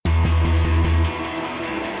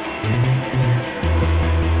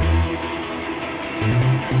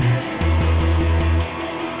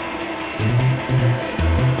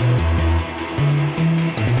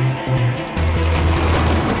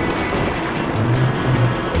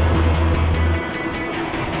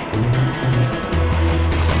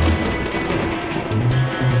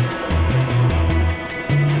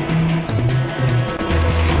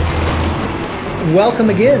Welcome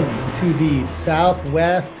again to the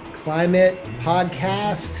Southwest Climate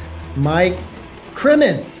Podcast. Mike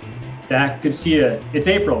Crimmins. Zach, good to see you. It's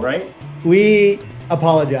April, right? We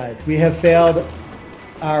apologize. We have failed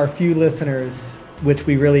our few listeners, which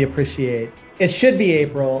we really appreciate. It should be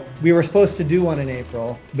April. We were supposed to do one in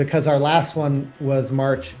April because our last one was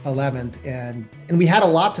March 11th. And we had a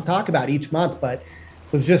lot to talk about each month, but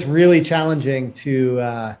it was just really challenging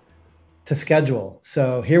to schedule.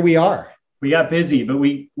 So here we are. We got busy, but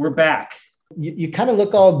we're back. You kind of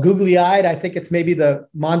look all googly-eyed. I think it's maybe the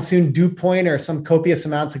monsoon dew point or some copious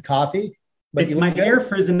amounts of coffee. But it's my hair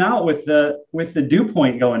frizzing out with the dew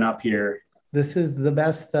point going up here. This is the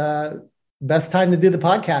best time to do the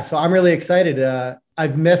podcast. So I'm really excited.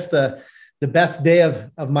 I've missed the best day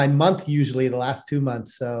of my month, usually the last 2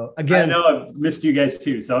 months. So again, I know I've missed you guys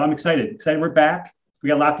too. So I'm excited. We're back. We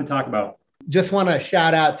got a lot to talk about. Just want to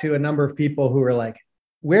shout out to a number of people who were like,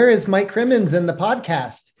 where is Mike Crimmins in the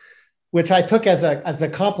podcast? Which I took as a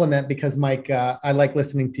compliment because Mike, I like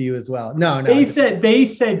listening to you as well. No. They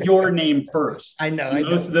said your name first. I know.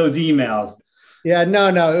 Those emails. Yeah, no.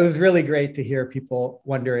 It was really great to hear people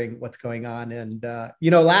wondering what's going on. And,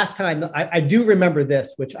 last time I do remember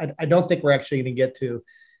this, which I don't think we're actually going to get to,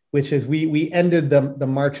 which is we ended the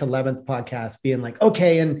March 11th podcast being like,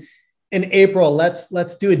 okay, in April,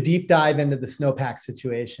 let's do a deep dive into the snowpack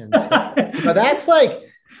situation. So, but that's like,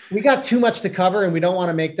 we got too much to cover and we don't want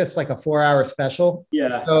to make this like a 4-hour special.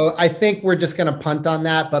 Yeah. So I think we're just going to punt on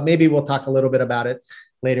that, but maybe we'll talk a little bit about it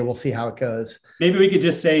later. We'll see how it goes. Maybe we could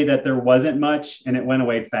just say that there wasn't much and it went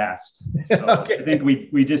away fast. So okay. I think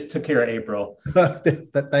we just took care of April.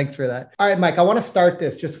 Thanks for that. All right, Mike, I want to start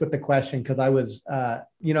this just with the question because I was,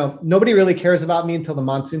 nobody really cares about me until the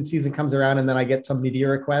monsoon season comes around and then I get some media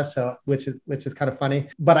requests, so which is kind of funny.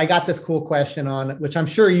 But I got this cool question on, which I'm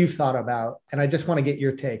sure you've thought about, and I just want to get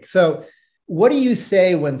your take. So what do you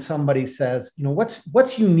say when somebody says,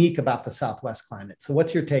 what's unique about the Southwest climate? So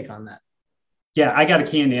what's your take on that? Yeah, I got a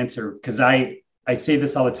canned answer because I say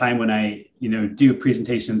this all the time when I, do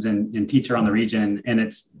presentations and teach around the region. And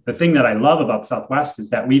it's the thing that I love about Southwest is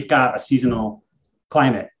that we've got a seasonal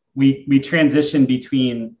climate. We transition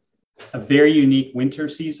between a very unique winter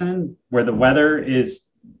season where the weather is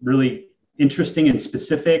really interesting and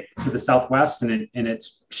specific to the Southwest, and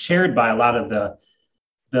it's shared by a lot of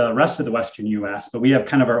the rest of the Western US, but we have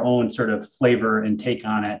kind of our own sort of flavor and take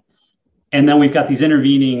on it. And then we've got these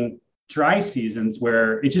intervening dry seasons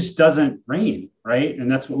where it just doesn't rain, right?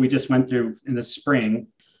 And that's what we just went through in the spring.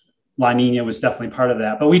 La Nina was definitely part of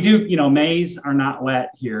that. But we do, Mays are not wet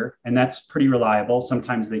here, and that's pretty reliable.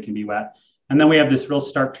 Sometimes they can be wet. And then we have this real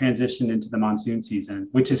stark transition into the monsoon season,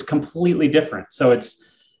 which is completely different. So it's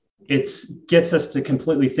gets us to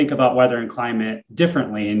completely think about weather and climate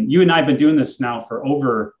differently. And you and I have been doing this now for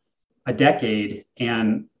over a decade,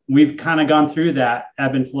 and we've kind of gone through that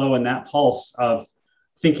ebb and flow and that pulse of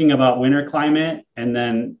thinking about winter climate and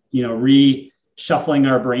then, reshuffling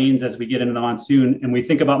our brains as we get into the monsoon. And we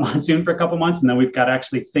think about monsoon for a couple months, and then we've got to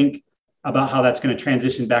actually think about how that's going to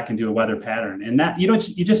transition back into a weather pattern. And that, you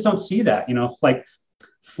just don't see that, like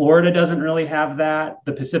Florida doesn't really have that.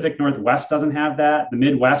 The Pacific Northwest doesn't have that. The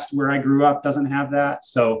Midwest, where I grew up, doesn't have that.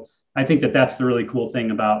 So I think that's the really cool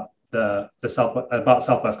thing about about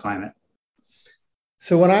Southwest climate.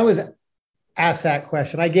 So when I was asked that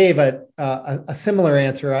question, I gave a similar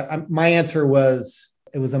answer. My answer was,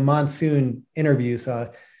 it was a monsoon interview.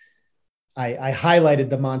 So I highlighted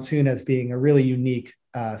the monsoon as being a really unique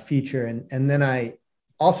feature. And then I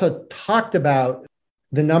also talked about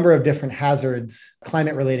the number of different hazards,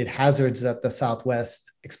 climate-related hazards that the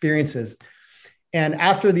Southwest experiences. And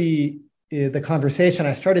after the conversation,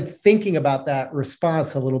 I started thinking about that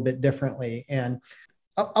response a little bit differently. And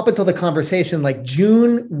up until the conversation, like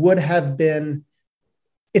June would have been,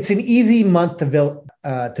 it's an easy month to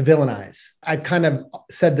villainize. I kind of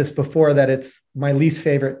said this before that it's my least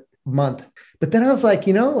favorite month, but then I was like,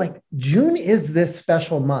 June is this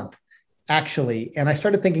special month actually. And I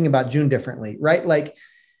started thinking about June differently, right? Like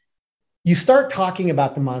you start talking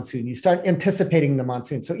about the monsoon, you start anticipating the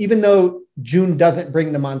monsoon. So even though June doesn't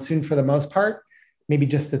bring the monsoon for the most part, maybe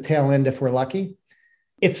just the tail end if we're lucky,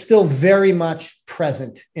 it's still very much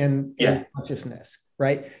present in consciousness,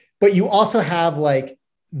 right? But you also have like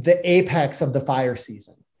the apex of the fire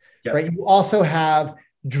season, right? You also have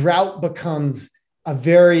drought becomes a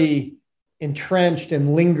very entrenched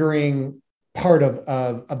and lingering part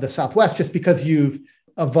of the Southwest just because you've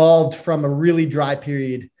evolved from a really dry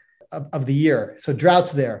period of the year. So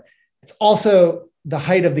drought's there. It's also the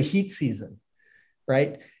height of the heat season,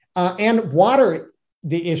 right? And water,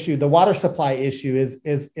 the water supply issue is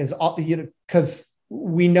because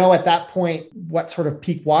we know at that point what sort of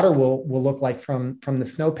peak water will look like from the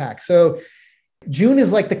snowpack. So June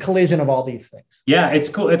is like the collision of all these things. Yeah, it's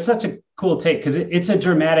cool. It's such a cool take because it's a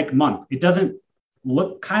dramatic month. It doesn't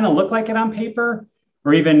look like it on paper,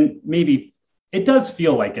 or even maybe it does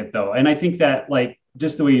feel like it though. And I think that like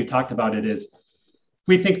just the way you talked about it is, if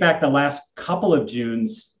we think back the last couple of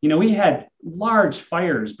Junes, we had large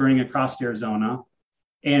fires burning across Arizona,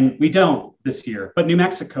 and we don't this year, but New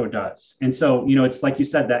Mexico does. And so, it's like you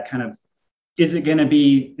said, that kind of, is it going to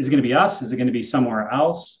be us? Is it going to be somewhere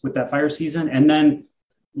else with that fire season? And then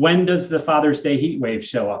when does the Father's Day heat wave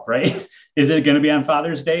show up, right? Is it going to be on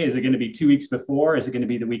Father's Day? Is it going to be 2 weeks before? Is it going to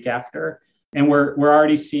be the week after? And we're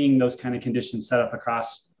already seeing those kind of conditions set up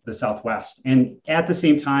across the Southwest. And at the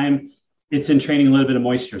same time, it's entraining a little bit of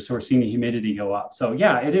moisture. So we're seeing the humidity go up. So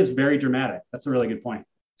yeah, it is very dramatic. That's a really good point.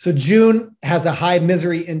 So June has a high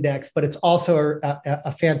misery index, but it's also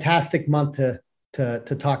a fantastic month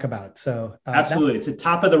to talk about. So absolutely. It's a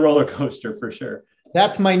top of the roller coaster for sure.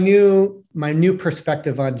 That's my new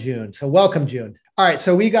perspective on June. So welcome, June. All right.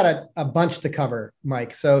 So we got a bunch to cover,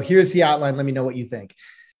 Mike. So here's the outline. Let me know what you think.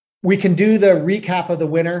 We can do the recap of the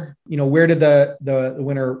winter. Where did the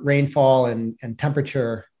winter rainfall and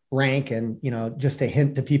temperature rank? And, just a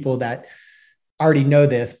hint to people that already know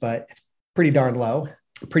this, but it's pretty darn low,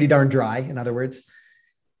 pretty darn dry. In other words,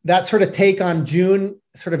 that sort of take on June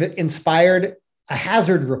sort of inspired a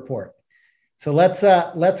hazard report. So let's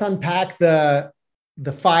unpack the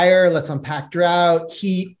fire. Let's unpack drought,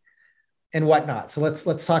 heat, and whatnot. So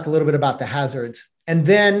let's talk a little bit about the hazards, and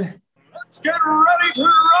then let's get ready to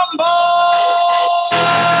rumble.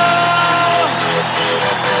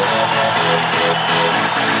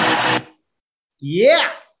 Yeah.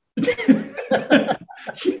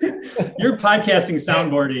 Your podcasting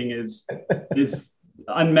soundboarding is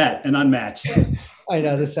unmet and unmatched. I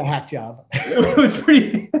know, this is a hack job. It was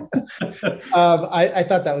pretty. I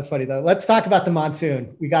thought that was funny though. Let's talk about the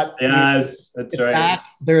monsoon. That's right. Back.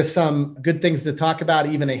 There's some good things to talk about.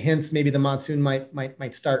 Even a hint, maybe the monsoon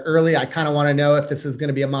might start early. I kind of want to know if this is going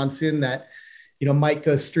to be a monsoon that, might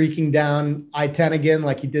go streaking down I-10 again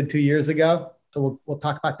like he did 2 years ago. So we'll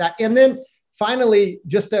talk about that. And then finally,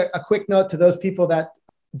 just a quick note to those people that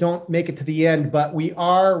don't make it to the end, but we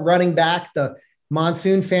are running back the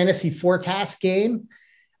monsoon fantasy forecast game.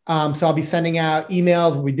 So I'll be sending out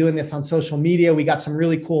emails. We'll be doing this on social media. We got some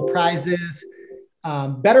really cool prizes,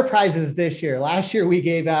 better prizes this year. Last year, we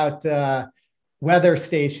gave out weather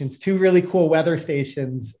stations, 2 really cool weather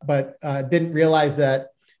stations, but didn't realize that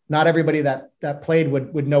not everybody that played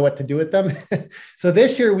would know what to do with them. So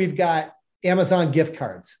this year we've got Amazon gift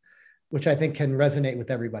cards, which I think can resonate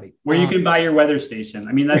with everybody. Where you can buy your weather station.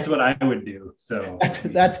 I mean, that's what I would do. So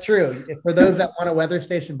that's true. For those that want a weather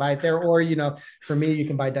station, buy it there. Or, for me, you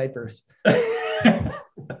can buy diapers.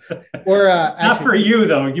 Or not for you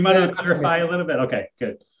though. You might want to clarify a little bit. Okay,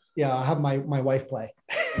 good. Yeah, I'll have my wife play.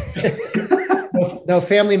 No,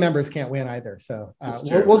 family members can't win either. So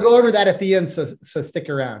we'll go over that at the end. So stick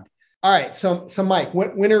around. All right. So Mike,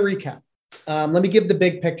 winter recap. Let me give the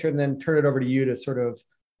big picture and then turn it over to you to sort of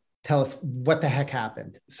tell us what the heck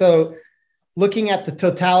happened. So looking at the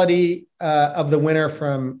totality of the winter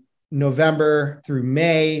from November through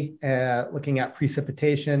May, looking at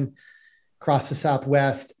precipitation across the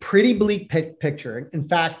Southwest, pretty bleak picture. In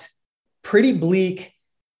fact, pretty bleak,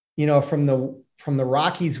 from the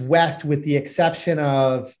Rockies west, with the exception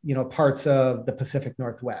of, parts of the Pacific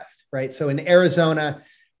Northwest, right? So in Arizona,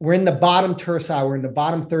 we're in the bottom tercile, we're in the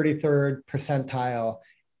bottom 33rd percentile,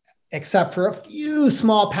 except for a few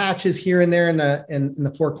small patches here and there in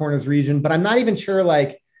the Four Corners region. But I'm not even sure,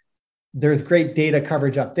 there's great data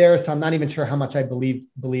coverage up there. So I'm not even sure how much I believe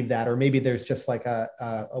that, or maybe there's just like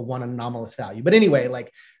a one anomalous value. But anyway,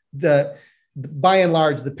 by and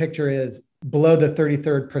large, the picture is below the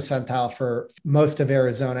 33rd percentile for most of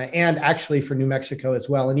Arizona, and actually for New Mexico as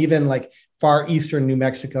well. And even far eastern New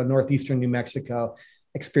Mexico, northeastern New Mexico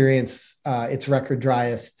experience its record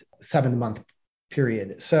driest 7-month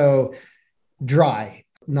period. So dry,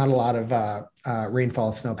 not a lot of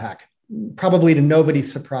rainfall, snowpack. Probably to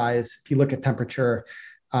nobody's surprise, if you look at temperature,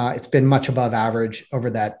 it's been much above average over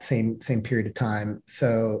that same period of time.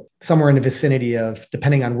 So somewhere in the vicinity of,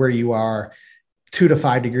 depending on where you are, 2 to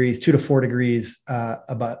 5 degrees, 2 to 4 degrees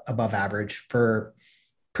above average for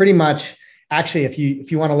pretty much. Actually,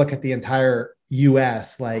 if you want to look at the entire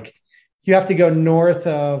U.S., you have to go north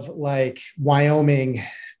of Wyoming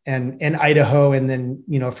and Idaho, and then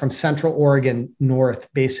from Central Oregon north,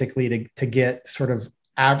 basically to get sort of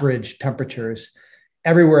average temperatures.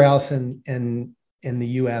 Everywhere else in the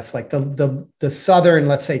U.S., the southern,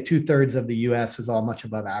 let's say 2/3 of the U.S. is all much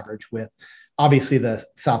above average, with obviously the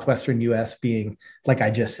southwestern US being, like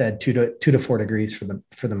I just said, 2 to 4 degrees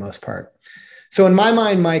for the most part. So in my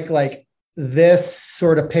mind, Mike, like this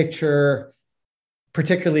sort of picture,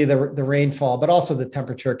 particularly the rainfall, but also the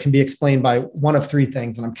temperature, can be explained by one of three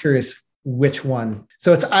things. And I'm curious which one.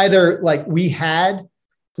 So it's either like we had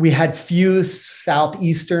few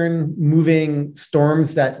southeastern moving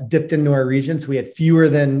storms that dipped into our region. So we had fewer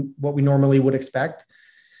than what we normally would expect.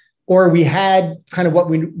 Or we had kind of what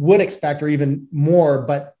we would expect or even more,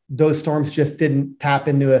 but those storms just didn't tap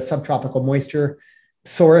into a subtropical moisture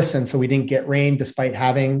source. And so we didn't get rain despite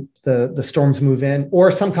having the storms move in, or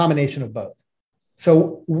some combination of both.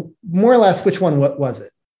 So more or less, which one was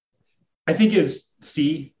it? I think it's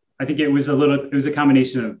C. I think it was a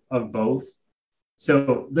combination of both.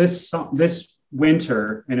 So this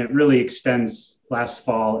winter, and it really extends last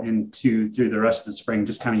fall through the rest of the spring,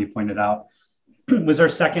 just kind of you pointed out, was our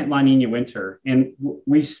second La Nina winter. And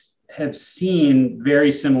we have seen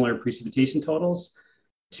very similar precipitation totals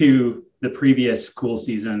to the previous cool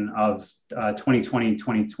season of 2020,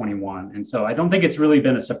 2021. And so I don't think it's really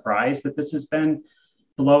been a surprise that this has been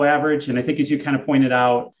below average. And I think, as you kind of pointed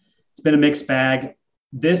out, it's been a mixed bag.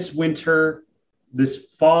 This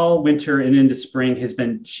fall, winter, and into spring has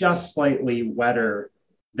been just slightly wetter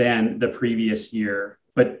than the previous year,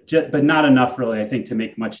 but not enough really, I think, to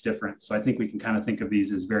make much difference. So I think we can kind of think of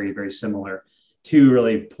these as very, very similar, 2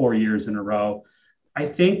 really poor years in a row. I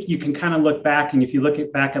think you can kind of look back, and if you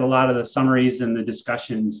look back at a lot of the summaries and the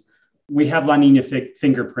discussions, we have La Nina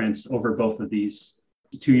fingerprints over both of these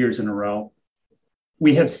 2 years in a row.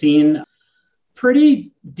 We have seen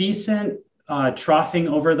pretty decent troughing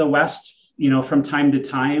over the West, from time to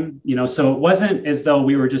time, so it wasn't as though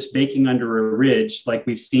we were just baking under a ridge like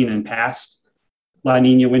we've seen in past La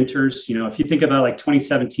Nina winters. If you think about like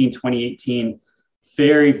 2017, 2018,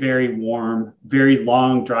 very, very warm, very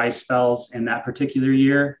long dry spells in that particular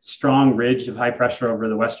year, strong ridge of high pressure over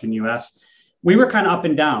the Western US. We were kind of up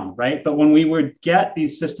and down, right? But when we would get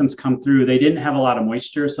these systems come through, they didn't have a lot of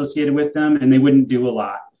moisture associated with them, and they wouldn't do a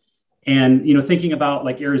lot. And, thinking about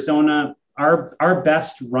like Arizona, our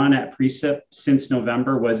best run at precip since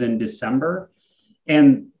November was in December.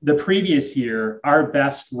 And the previous year, our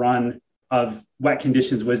best run of wet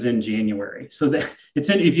conditions was in January. So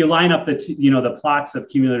if you line up the plots of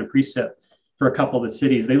cumulative precip for a couple of the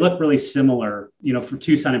cities, they look really similar, for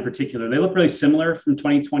Tucson in particular. They look really similar from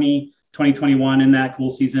 2020, 2021 in that cool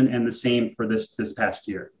season, and the same for this past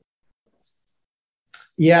year.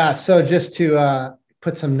 Yeah. So just to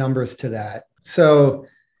put some numbers to that. So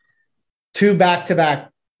 2 back-to-back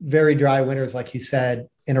very dry winters, like you said,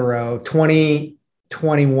 in a row.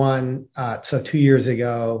 2021, so 2 years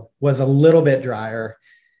ago, was a little bit drier.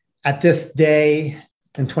 At this day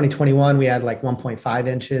in 2021, we had like 1.5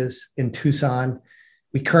 inches in Tucson.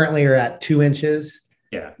 We currently are at 2 inches.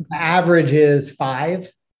 Yeah. The average is 5.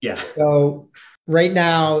 Yeah. So right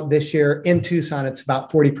now, this year in Tucson, it's about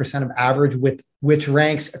 40% of average, which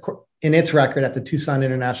ranks in its record at the Tucson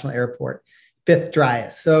International Airport 5th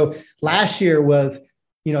driest. So last year was,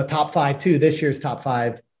 top 5 too. This year's top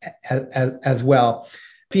 5 as well.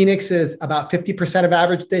 Phoenix is about 50% of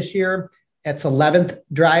average this year. It's 11th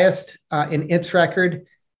driest in its record.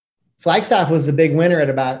 Flagstaff was the big winner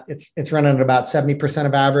at it's running at about 70%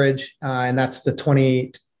 of average, and that's the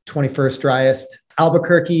 21st driest.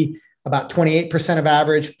 Albuquerque, about 28% of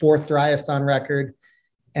average, 4th driest on record.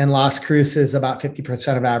 And Las Cruces, about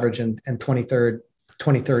 50% of average and 23rd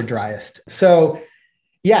driest. So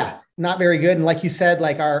yeah, not very good. And like you said,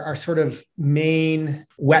 like our sort of main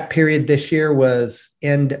wet period this year was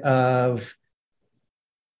end of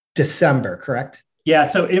December, correct? Yeah.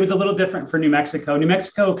 So it was a little different for New Mexico. New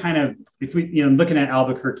Mexico kind of, if we, looking at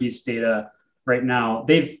Albuquerque's data right now,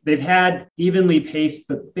 they've had evenly paced,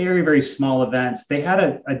 but very, very small events. They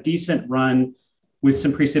had a decent run with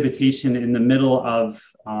some precipitation in the middle of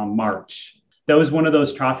March. That was one of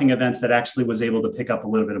those troughing events that actually was able to pick up a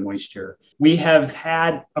little bit of moisture. We have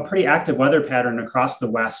had a pretty active weather pattern across the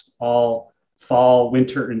West all fall,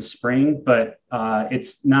 winter, and spring, but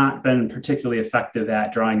it's not been particularly effective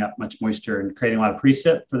at drawing up much moisture and creating a lot of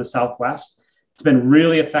precip for the Southwest. It's been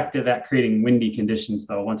really effective at creating windy conditions,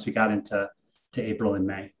 though, once we got into April and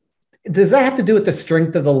May. Does that have to do with the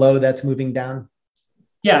strength of the low that's moving down?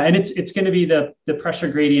 Yeah, and it's going to be the pressure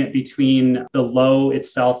gradient between the low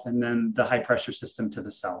itself and then the high pressure system to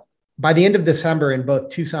the south. By the end of December in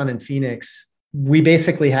both Tucson and Phoenix, we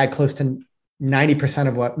basically had close to 90%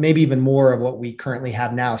 of what, maybe even more of what we currently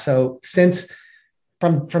have now. So since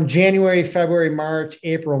from January, February, March,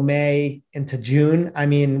 April, May into June, I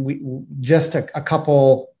mean, we just a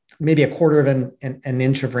couple maybe a quarter of an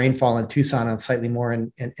inch of rainfall in Tucson and slightly more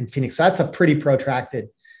in Phoenix. So that's a pretty protracted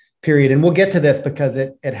period. And we'll get to this because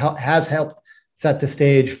it has helped set the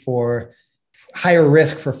stage for higher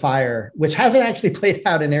risk for fire, which hasn't actually played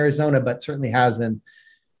out in Arizona, but certainly has in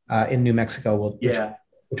New Mexico,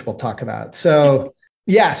 which we'll talk about. So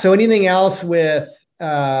yeah. So anything else with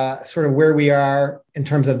sort of where we are in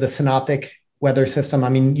terms of the synoptic weather system? I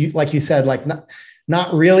mean, like you said, like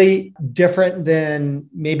not really different than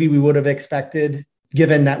maybe we would have expected,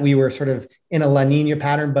 given that we were sort of in a La Nina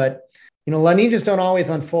pattern. But La Ninas don't always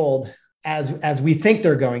unfold as we think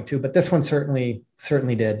they're going to, but this one certainly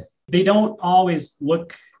did. They don't always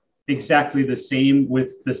look exactly the same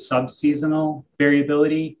with the subseasonal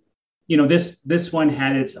variability. This one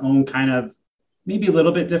had its own kind of maybe a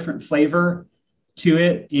little bit different flavor to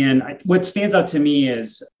it. And what stands out to me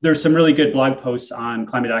is there's some really good blog posts on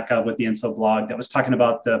climate.gov with the ENSO blog that was talking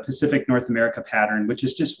about the Pacific North America pattern, which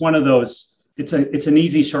is just one of those, it's an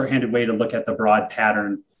easy shorthanded way to look at the broad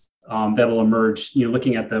pattern that'll emerge,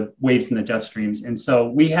 looking at the waves and the jet streams. And so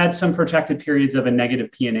we had some protracted periods of a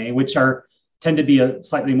negative P&A, which tend to be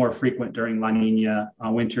slightly more frequent during La Nina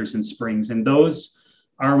winters and springs. And those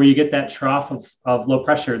are where you get that trough of low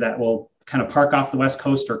pressure that will kind of park off the West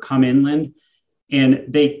Coast or come inland. And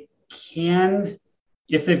they can,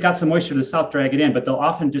 if they've got some moisture to the south, drag it in, but they'll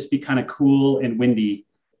often just be kind of cool and windy.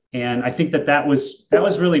 And I think that was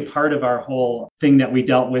really part of our whole thing that we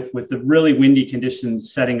dealt with the really windy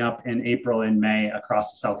conditions setting up in April and May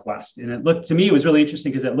across the Southwest. And it was really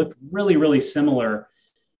interesting because it looked really, really similar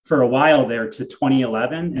for a while there to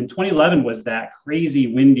 2011. And 2011 was that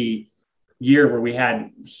crazy windy year where we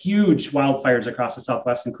had huge wildfires across the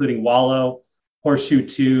Southwest, including Wallow, Horseshoe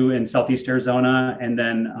 2 in Southeast Arizona, and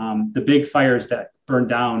then the big fires that burned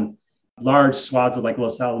down large swaths of like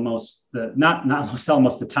Los Alamos, not Los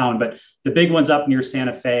Alamos, the town, but the big ones up near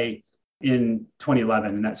Santa Fe in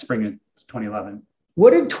 2011, in that spring of 2011.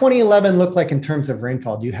 What did 2011 look like in terms of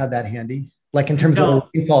rainfall? Do you have that handy? Like in terms of the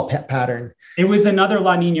rainfall pattern? It was another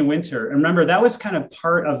La Nina winter. And remember, that was kind of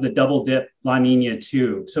part of the double dip La Nina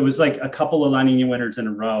too. So it was like a couple of La Nina winters in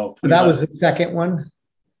a row. So that was the second one?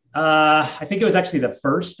 I think it was actually the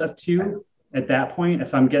first of two at that point,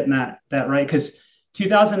 if I'm getting that right. Because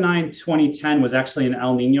 2009, 2010 was actually an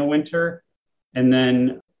El Nino winter. And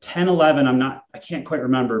then 10, 11, I can't quite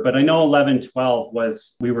remember, but I know 11, 12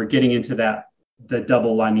 we were getting into the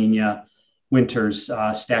double La Nina winters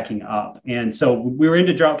stacking up. And so we were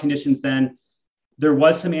into drought conditions then. There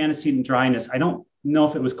was some antecedent dryness. I don't know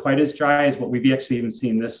if it was quite as dry as what we've actually even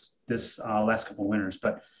seen this last couple of winters,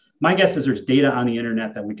 but my guess is there's data on the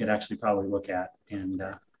internet that we could actually probably look at. And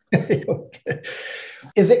okay.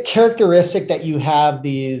 Is it characteristic that you have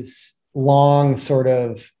these long sort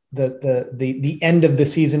of the end of the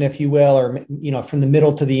season, if you will, or from the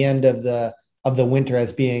middle to the end of the winter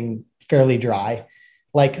as being fairly dry?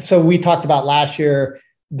 Like, so we talked about last year,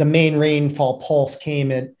 the main rainfall pulse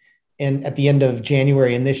came at the end of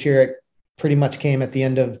January, and this year it pretty much came at the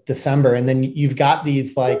end of December. And then you've got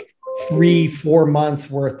these like 3-4 months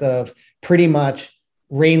worth of pretty much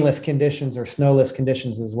rainless conditions or snowless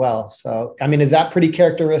conditions as well. So, I mean, is that pretty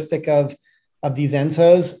characteristic of these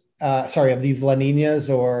ENSOs, of these La Ninas,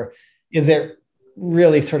 or is it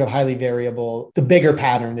really sort of highly variable? The bigger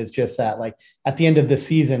pattern is just that, like at the end of the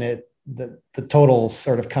season, the totals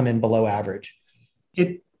sort of come in below average.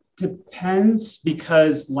 It depends,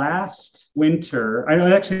 because last spring,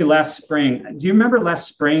 do you remember last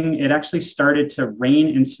spring, it actually started to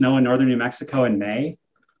rain and snow in northern New Mexico in May.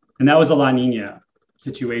 And that was a La Nina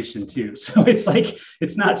situation too. So it's like,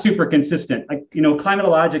 it's not super consistent. Like,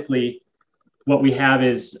 climatologically, what we have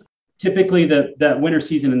is typically that winter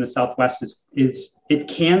season in the Southwest is it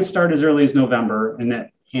can start as early as November,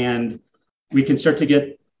 and we can start to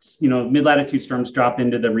get mid-latitude storms drop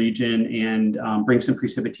into the region and bring some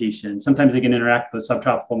precipitation. Sometimes they can interact with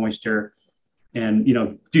subtropical moisture and,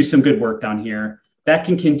 do some good work down here. That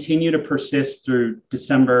can continue to persist through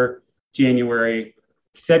December, January.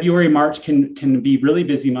 February, March can be really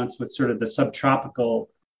busy months with sort of the subtropical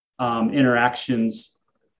interactions.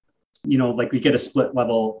 Like we get a split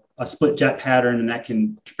jet pattern, and that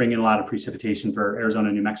can bring in a lot of precipitation for Arizona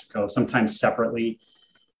and New Mexico, sometimes separately.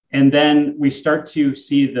 And then we start to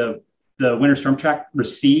see the winter storm track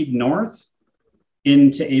recede north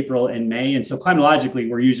into April and May. And so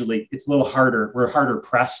climatologically, it's a little harder. We're harder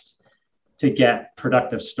pressed to get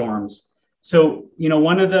productive storms. So,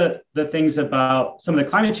 one of the things about some of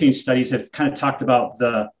the climate change studies have kind of talked about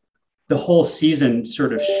the whole season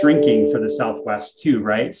sort of shrinking for the Southwest too,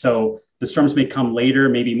 right? So the storms may come later,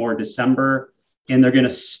 maybe more December, and they're going to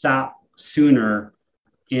stop sooner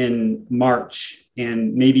in March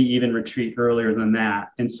and maybe even retreat earlier than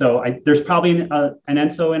that. And so there's probably an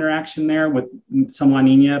ENSO interaction there with some La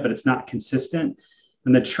Nina, but it's not consistent.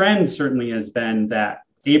 And the trend certainly has been that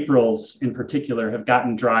Aprils in particular have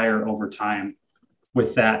gotten drier over time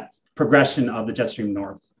with that progression of the jet stream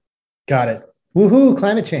north. Got it. Woohoo,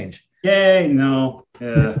 climate change. Yay, no.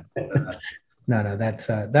 No,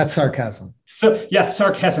 that's sarcasm. So yes,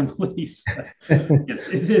 sarcasm, please. Yes,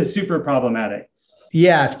 it is super problematic.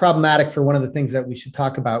 Yeah, it's problematic for one of the things that we should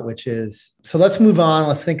talk about, which is, so let's move on.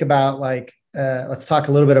 Let's think about let's talk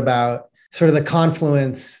a little bit about sort of the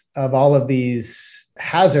confluence of all of these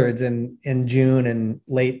hazards in June and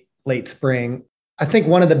late spring. I think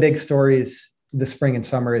one of the big stories this spring and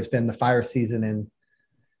summer has been the fire season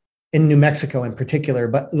in New Mexico in particular.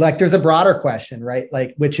 But like, there's a broader question, right?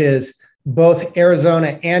 Like, which is both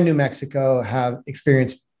Arizona and New Mexico have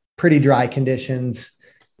experienced pretty dry conditions.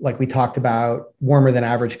 Like we talked about, warmer than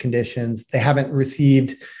average conditions. They haven't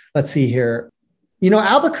received, let's see here.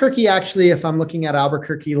 Albuquerque, actually, if I'm looking at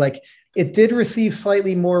Albuquerque, like it did receive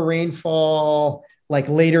slightly more rainfall, like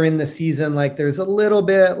later in the season. Like there's a little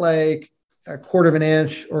bit, like a quarter of an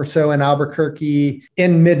inch or so in Albuquerque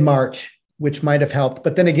in mid-March, which might have helped.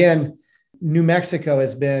 But then again, New Mexico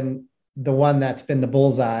has been the one that's been the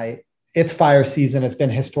bullseye. Its fire season has been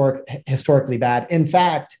historically bad. In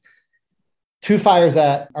fact, two fires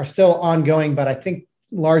that are still ongoing, but I think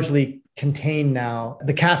largely contained now.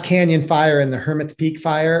 The Calf Canyon fire and the Hermit's Peak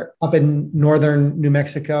fire up in northern New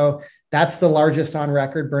Mexico. That's the largest on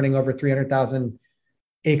record, burning over 300,000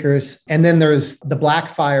 acres. And then there's the Black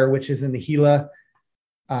Fire, which is in the Gila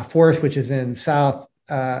Forest, which is in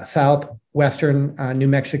southwestern New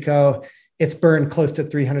Mexico. It's burned close to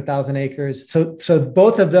 300,000 acres. So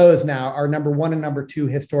both of those now are number one and number two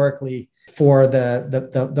historically for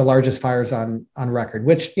the largest fires on record,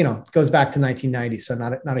 which goes back to 1990. So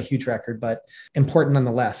not a huge record, but important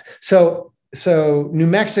nonetheless. So New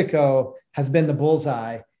Mexico has been the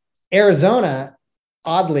bullseye. Arizona,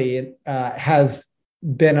 oddly, has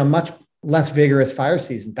been a much less vigorous fire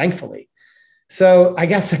season, thankfully. So I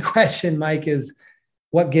guess the question, Mike, is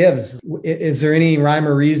what gives? Is there any rhyme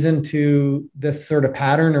or reason to this sort of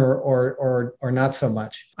pattern or not so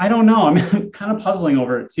much? I don't know. I'm kind of puzzling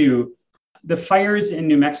over it too. The fires in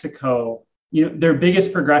New Mexico, their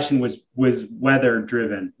biggest progression was weather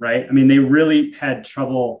driven, right? I mean, they really had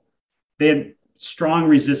trouble. They had strong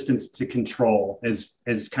resistance to control, as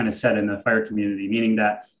kind of said in the fire community, meaning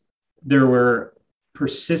that there were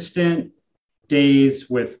persistent days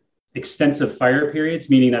with extensive fire periods,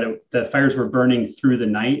 meaning that the fires were burning through the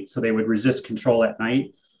night, so they would resist control at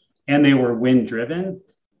night, and they were wind driven,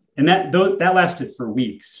 and that lasted for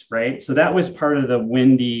weeks, right? So that was part of the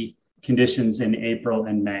windy conditions in April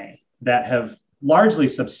and May that have largely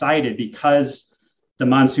subsided because the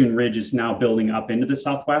monsoon ridge is now building up into the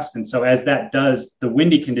southwest, and so as that does, the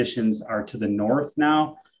windy conditions are to the north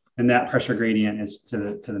now, and that pressure gradient is to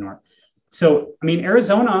the north. So, I mean,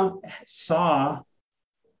 Arizona saw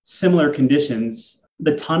similar conditions.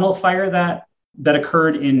 The tunnel fire that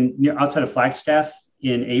occurred outside of Flagstaff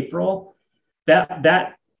in April,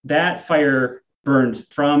 that fire burned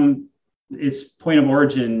from its point of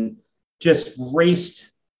origin, just raced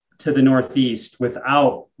to the northeast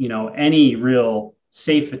without any real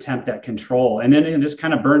safe attempt at control, and then it just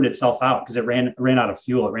kind of burned itself out because it ran out of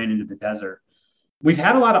fuel. It ran into the desert. We've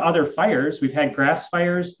had a lot of other fires. We've had grass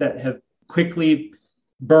fires that have quickly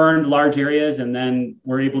burned large areas and then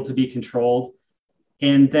were able to be controlled.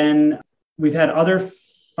 And then we've had other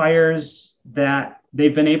fires that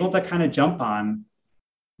they've been able to kind of jump on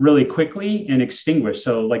really quickly and extinguish.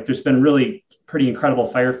 So like there's been really pretty incredible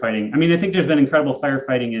firefighting. I mean, I think there's been incredible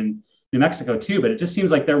firefighting in New Mexico too, but it just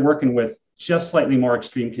seems like they're working with just slightly more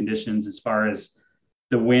extreme conditions as far as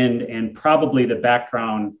the wind, and probably the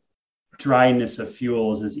background dryness of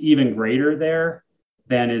fuels is even greater there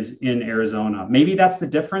than is in Arizona. Maybe that's the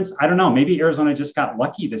difference. I don't know. Maybe Arizona just got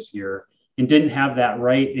lucky this year and didn't have that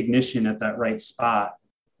right ignition at that right spot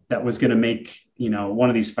that was going to make, one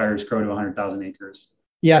of these fires grow to 100,000 acres.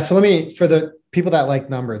 Yeah. So for the people that like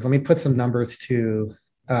numbers, let me put some numbers to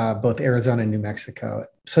both Arizona and New Mexico.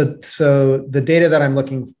 So the data that I'm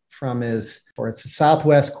looking from it's the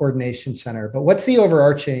Southwest Coordination Center, but what's the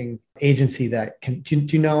overarching agency that do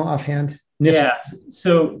you know offhand? NIFC? Yeah,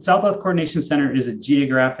 so Southwest Coordination Center is a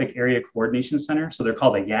geographic area coordination center. So they're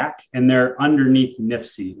called a YAC, and they're underneath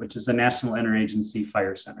NIFC, which is the National Interagency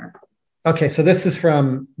Fire Center. Okay, so this is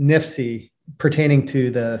from NIFC pertaining to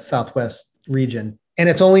the Southwest region. And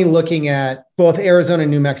it's only looking at both Arizona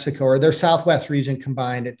and New Mexico, or their Southwest region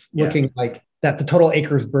combined. It's looking like that the total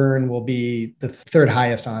acres burned will be the third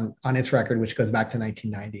highest on its record, which goes back to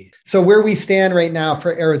 1990. So where we stand right now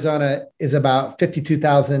for Arizona is about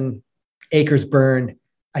 52,000 acres burned.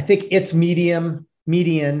 I think its median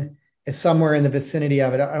is somewhere in the vicinity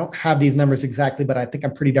of it. I don't have these numbers exactly, but I think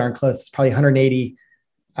I'm pretty darn close. It's probably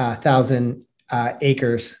 180,000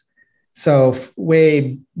 acres. So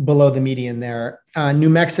way below the median there. New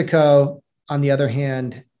Mexico, on the other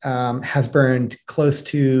hand, has burned close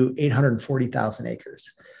to 840,000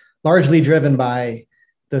 acres, largely driven by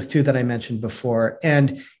those two that I mentioned before.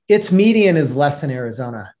 And its median is less than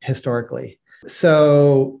Arizona historically.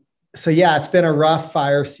 So yeah, it's been a rough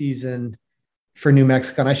fire season for New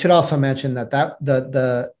Mexico. And I should also mention that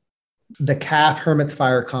the Calf Hermits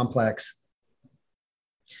Fire Complex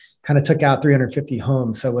kind of took out 350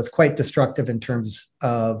 homes. So it was quite destructive in terms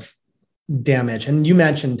of damage. And you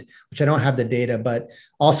mentioned, which I don't have the data, but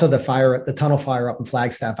also the tunnel fire up in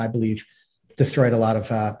Flagstaff, I believe, destroyed a lot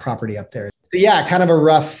of property up there. So yeah, kind of a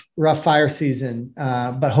rough fire season,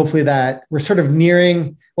 but hopefully that we're sort of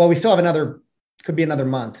nearing, well, we still have could be another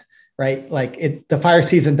month, right? Like the fire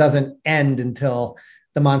season doesn't end until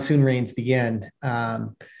the monsoon rains begin.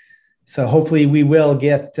 So hopefully we will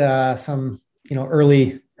get some,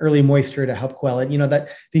 early moisture to help quell it. That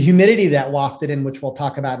the humidity that wafted in, which we'll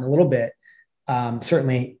talk about in a little bit,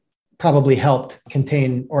 certainly probably helped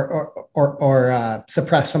contain or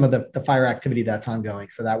suppress some of the fire activity that's ongoing.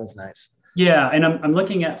 So that was nice. Yeah, and I'm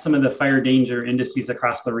looking at some of the fire danger indices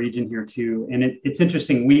across the region here too, and it's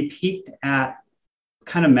interesting. We peaked at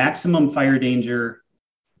kind of maximum fire danger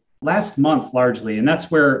last month largely, and that's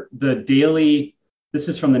where the daily. This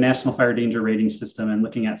is from the National Fire Danger Rating System, and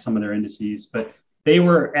looking at some of their indices, but they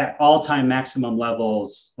were at all-time maximum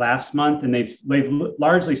levels last month, and they've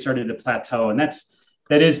largely started to plateau, and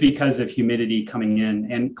that is because of humidity coming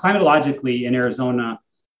in. And climatologically in Arizona,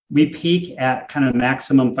 we peak at kind of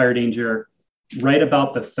maximum fire danger right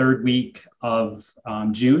about the third week of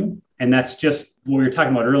June, and that's just what we were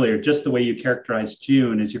talking about earlier. Just the way you characterize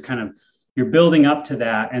June is you're building up to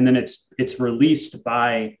that, and then it's released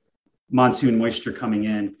by monsoon moisture coming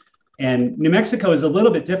in. And New Mexico is a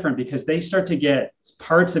little bit different because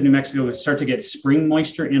parts of New Mexico start to get spring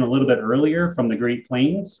moisture in a little bit earlier from the Great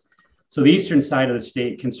Plains. So the eastern side of the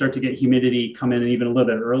state can start to get humidity come in even a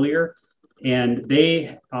little bit earlier. And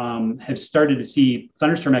they have started to see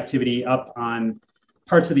thunderstorm activity up on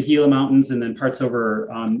parts of the Gila Mountains and then parts over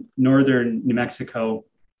northern New Mexico.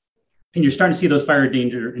 And you're starting to see those fire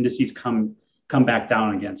danger indices come back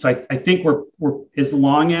down again. So I think we're as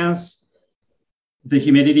long as the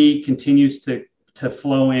humidity continues to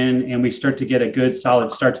flow in and we start to get a good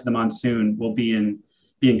solid start to the monsoon, we'll be in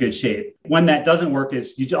good shape. When that doesn't work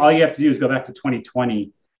is all you have to do is go back to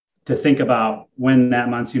 2020 to think about when that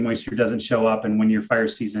monsoon moisture doesn't show up and when your fire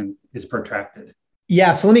season is protracted.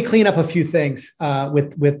 Yeah, so let me clean up a few things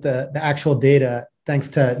with the actual data. Thanks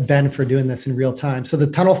to Ben for doing this in real time. So the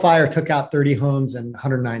tunnel fire took out 30 homes and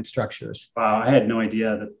 109 structures. Wow, I had no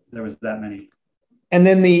idea that there was that many. And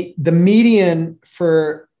then the median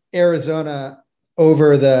for Arizona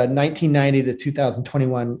over the 1990 to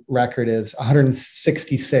 2021 record is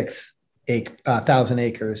 166,000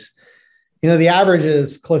 acres. The average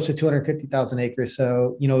is close to 250,000 acres.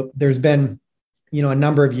 So, there's been, a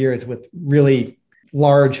number of years with really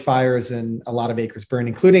large fires and a lot of acres burned,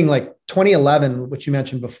 including like 2011, which you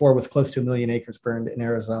mentioned before, was close to 1 million acres burned in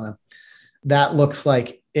Arizona. That looks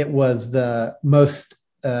like it was the most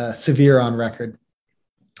severe on record.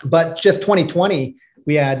 But just 2020,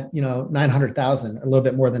 we had, 900,000, a little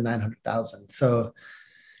bit more than 900,000. So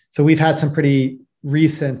we've had some pretty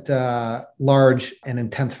recent large and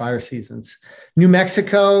intense fire seasons. New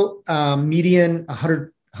Mexico, median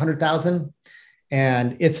 100,000,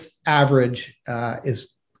 and its average is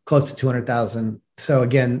close to 200,000. So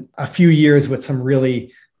again, a few years with some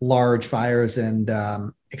really large fires and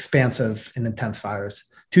expansive and intense fires.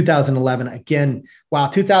 2011, again, wow,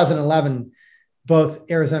 2011, both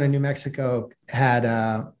Arizona and New Mexico had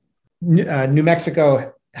New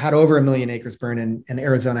Mexico had over 1 million acres burned, and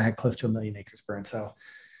Arizona had close to 1 million acres burned. So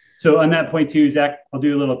on that point too, Zach, I'll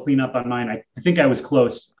do a little cleanup on mine. I think I was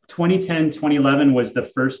close. 2010, 2011 was the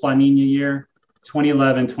first La Nina year.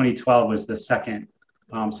 2011, 2012 was the second.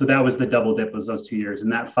 So that was the double dip, was those 2 years.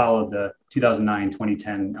 And that followed the 2009,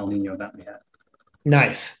 2010 El Nino that we had.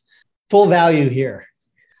 Nice. Full value here.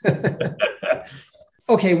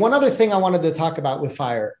 Okay, one other thing I wanted to talk about with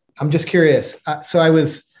fire. I'm just curious. So I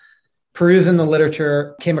was perusing the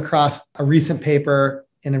literature, came across a recent paper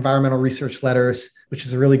in Environmental Research Letters, which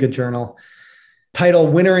is a really good journal,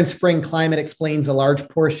 titled Winter and Spring Climate Explains a Large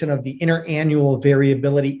Portion of the Interannual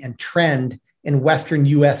Variability and Trend in Western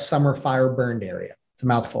US summer fire burned area. It's a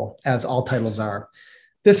mouthful, as all titles are.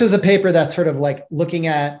 This is a paper that's sort of like looking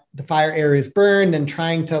at the fire areas burned and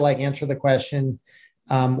trying to like answer the question,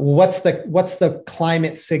 what's the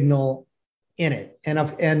climate signal in it?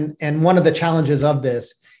 And one of the challenges of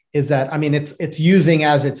this is that, I mean, it's using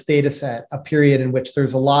as its data set a period in which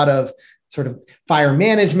there's a lot of sort of fire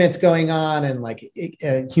management's going on and like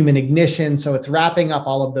human ignition. So it's wrapping up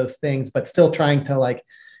all of those things, but still trying to like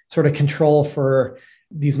sort of control for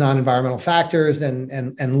these non-environmental factors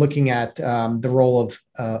and looking at the role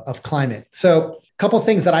of climate. So a couple of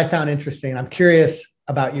things that I found interesting. I'm curious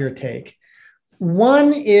about your take.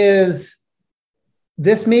 One is,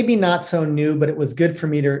 this may be not so new, but it was good for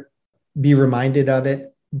me to be reminded of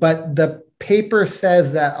it. But the paper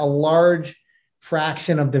says that a large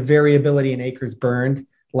fraction of the variability in acres burned,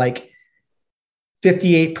 like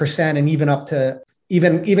 58% and even up to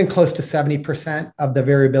even close to 70% of the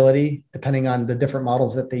variability, depending on the different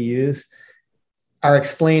models that they use, are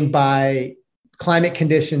explained by climate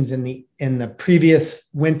conditions in the previous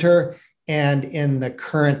winter and in the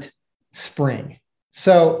current spring.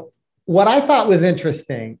 So what I thought was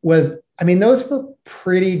interesting was, I mean, those were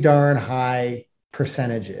pretty darn high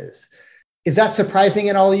percentages. Is that surprising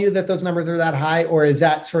at all to you that those numbers are that high? Or is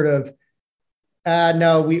that sort of,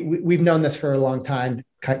 no, we've known this for a long time,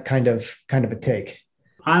 kind of a take?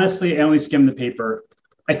 Honestly, I only skimmed the paper.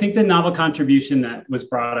 I think the novel contribution that was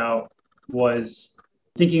brought out was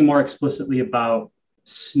thinking more explicitly about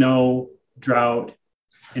snow, drought,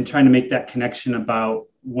 and trying to make that connection about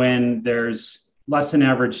when there's less than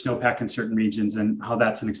average snowpack in certain regions and how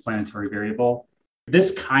that's an explanatory variable.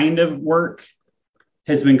 This kind of work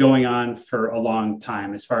has been going on for a long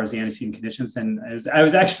time as far as the antecedent conditions. And I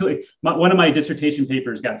was actually, one of my dissertation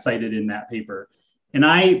papers got cited in that paper. And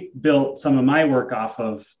I built some of my work off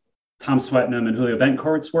of Tom Swetnam and Julio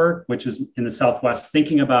Betancourt's work, which is in the Southwest,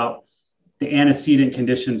 thinking about the antecedent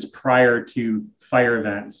conditions prior to fire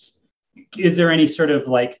events. Is there any sort of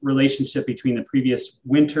like relationship between the previous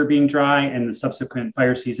winter being dry and the subsequent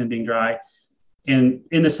fire season being dry? And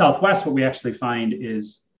in the Southwest, what we actually find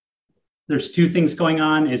is there's two things going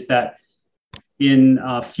on, is that in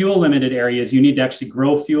fuel limited areas, you need to actually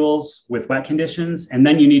grow fuels with wet conditions, and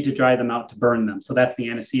then you need to dry them out to burn them. So that's the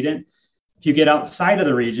antecedent. If you get outside of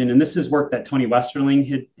the region, and this is work that Tony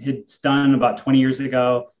Westerling had done about 20 years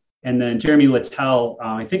ago, and then Jeremy Littell,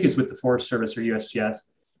 I think is with the Forest Service or USGS,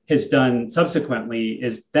 has done subsequently,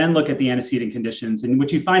 is then look at the antecedent conditions. And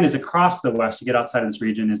what you find is across the West, you get outside of this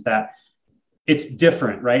region, is that it's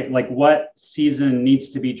different, right? Like what season needs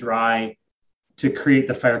to be dry to create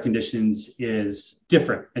the fire conditions is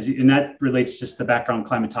different. And that relates just to the background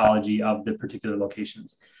climatology of the particular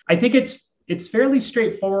locations. I think it's fairly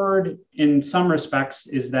straightforward in some respects,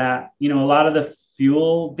 is that, you know, a lot of the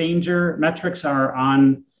fuel danger metrics are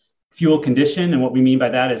on fuel condition. And what we mean by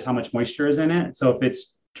that is how much moisture is in it. So if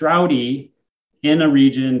it's droughty in a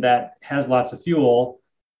region that has lots of fuel,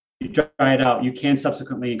 you dry it out, you can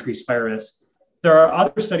subsequently increase fire risk. There are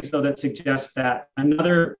other studies, though, that suggest that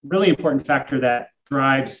another really important factor that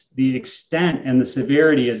drives the extent and the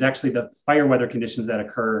severity is actually the fire weather conditions that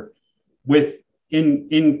occur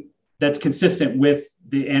that's consistent with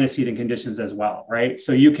the antecedent conditions as well, right?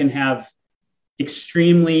 So you can have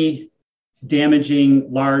extremely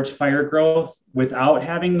damaging large fire growth without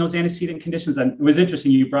having those antecedent conditions. And it was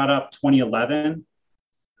interesting, you brought up 2011.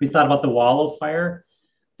 We thought about the Wallow fire.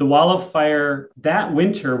 The Wallow fire that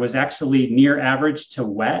winter was actually near average to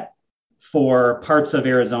wet for parts of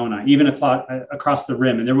Arizona, even across the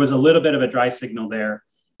rim. And there was a little bit of a dry signal there.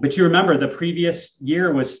 But you remember the previous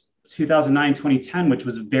year was 2009, 2010, which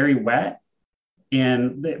was very wet.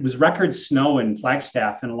 And it was record snow in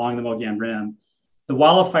Flagstaff and along the Mogollon Rim. The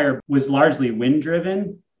Wallow fire was largely wind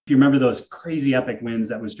driven. If you remember those crazy epic winds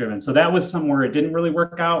that was driven. So that was somewhere it didn't really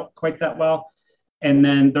work out quite that well. And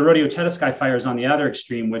then the Rodeo Chetaskai fires on the other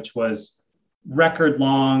extreme, which was record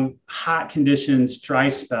long, hot conditions, dry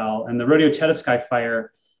spell. And the Rodeo Chetaskai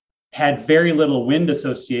fire had very little wind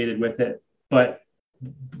associated with it, but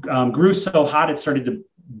grew so hot it started to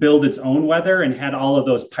build its own weather and had all of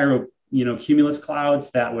those cumulus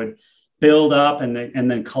clouds that would build up and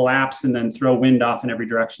then collapse and then throw wind off in every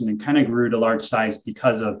direction, and kind of grew to large size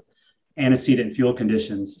because of antecedent fuel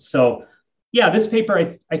conditions. So yeah, this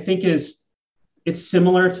paper I think it's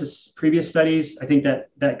similar to previous studies. I think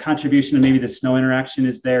that contribution to maybe the snow interaction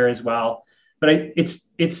is there as well, but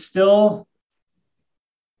there's still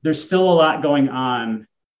a lot going on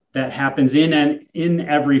that happens in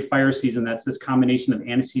every fire season. That's this combination of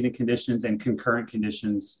antecedent conditions and concurrent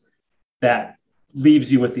conditions that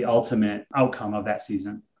leaves you with the ultimate outcome of that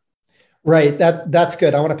season. Right. That's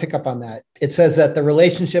good. I want to pick up on that. It says that the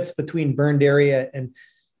relationships between burned area and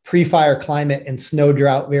pre-fire climate and snow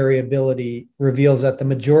drought variability reveals that the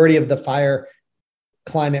majority of the fire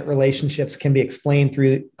climate relationships can be explained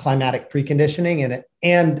through climatic preconditioning,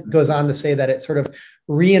 and goes on to say that it sort of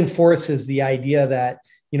reinforces the idea that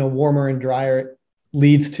warmer and drier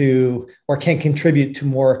leads to or can contribute to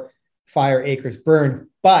more fire acres burned,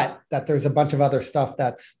 but that there's a bunch of other stuff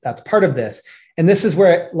that's part of this. And this is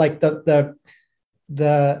where like the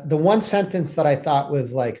one sentence that I thought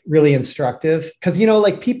was like really instructive, because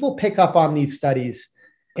like people pick up on these studies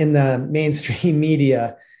in the mainstream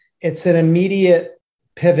media. It's an immediate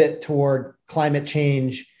pivot toward climate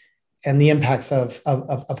change and the impacts of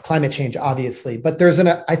climate change, obviously. But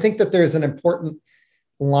I think that there's an important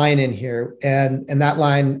line in here, and that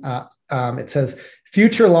line it says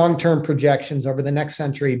future long-term projections over the next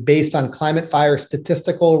century based on climate fire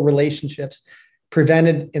statistical relationships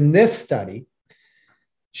presented in this study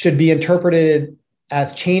should be interpreted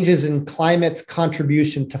as changes in climate's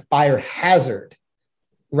contribution to fire hazard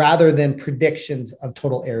rather than predictions of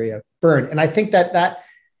total area burned. And I think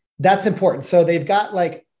that's important. So they've got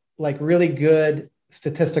like really good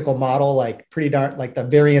statistical model, like pretty darn, like the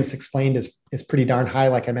variance explained is pretty darn high,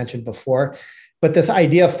 like I mentioned before. But this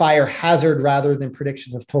idea of fire hazard rather than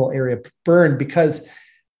predictions of total area burned, because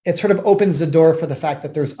it sort of opens the door for the fact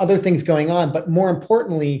that there's other things going on, but more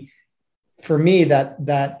importantly, for me, that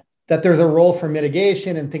there's a role for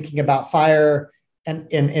mitigation and thinking about fire and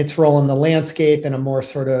its role in the landscape in a more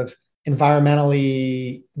sort of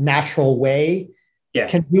environmentally natural way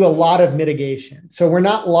can do a lot of mitigation. So we're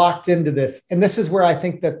not locked into this. And this is where I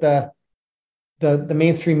think that the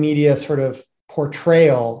mainstream media sort of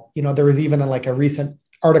portrayal, there was even a recent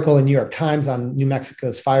article in New York Times on New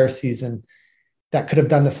Mexico's fire season that could have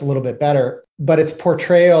done this a little bit better, but its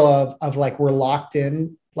portrayal of like, we're locked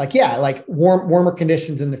in, like warmer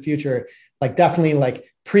conditions in the future, like definitely like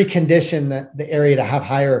precondition the area to have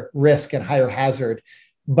higher risk and higher hazard.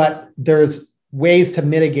 But there's ways to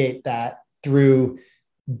mitigate that through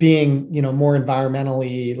being, more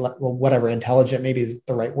environmentally, whatever, intelligent, maybe is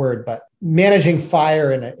the right word, but managing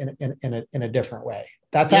fire in a different way.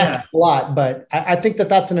 That's asking a lot, but I think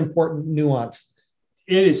that's an important nuance.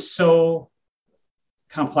 It is so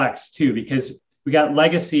complex too, because we got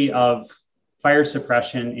legacy of fire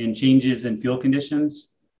suppression and changes in fuel conditions,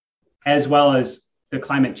 as well as the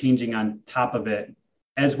climate changing on top of it,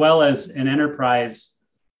 as well as an enterprise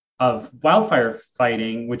of wildfire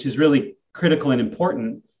fighting, which is really critical and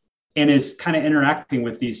important and is kind of interacting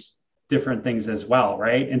with these different things as well,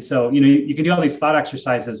 right? And so, you can do all these thought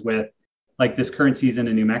exercises with like this current season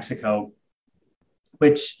in New Mexico,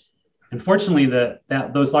 which unfortunately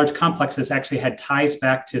those large complexes actually had ties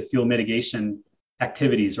back to fuel mitigation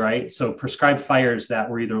activities, right? So prescribed fires that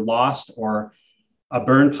were either lost or a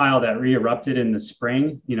burn pile that re-erupted in the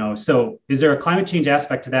spring, so is there a climate change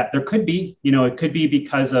aspect to that? There could be, it could be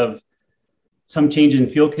because of some change in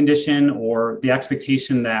fuel condition or the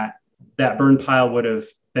expectation that burn pile would have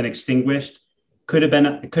been extinguished. It could have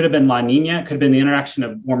been La Nina. It could have been the interaction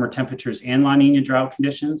of warmer temperatures and La Nina drought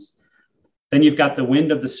conditions. Then you've got the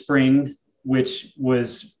wind of the spring, which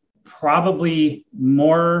was probably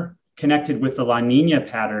more connected with the La Nina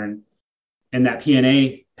pattern and that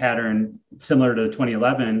PNA pattern similar to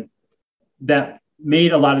 2011 that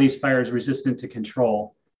made a lot of these fires resistant to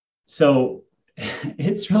control. So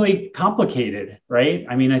it's really complicated, right?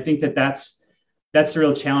 I mean, I think that's the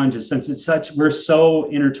real challenge, is since we're so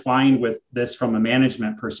intertwined with this from a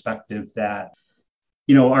management perspective that,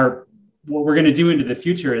 what we're going to do into the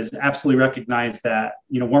future is absolutely recognize that,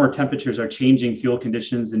 warmer temperatures are changing fuel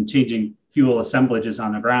conditions and changing fuel assemblages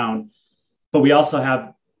on the ground. But we also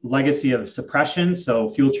have legacy of suppression. So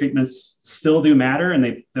fuel treatments still do matter, and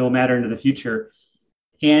they will matter into the future.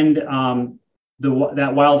 And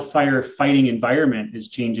that wildfire fighting environment is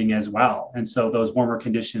changing as well. And so those warmer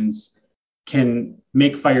conditions can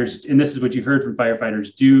make fires, and this is what you've heard from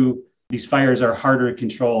firefighters, these fires are harder to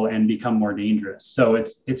control and become more dangerous. So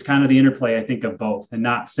it's kind of the interplay, I think, of both, and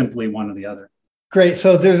not simply one or the other. Great.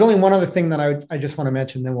 So there's only one other thing that I just want to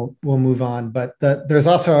mention, then we'll move on. But there's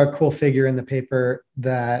also a cool figure in the paper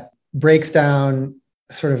that breaks down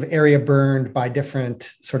sort of area burned by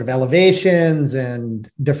different sort of elevations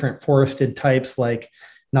and different forested types, like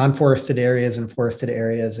non-forested areas and forested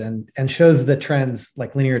areas, and shows the trends,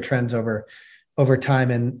 like linear trends over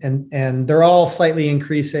time. And they're all slightly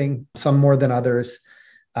increasing, some more than others.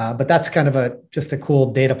 But that's kind of just a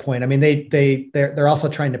cool data point. I mean, they're also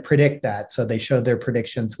trying to predict that. So they showed their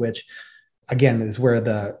predictions, which again is where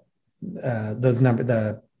the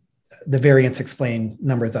the variance explained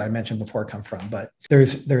numbers that I mentioned before come from, but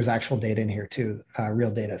there's actual data in here too,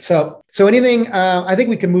 real data. So anything, I think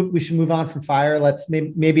we should move on from fire. Let's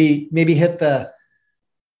maybe hit the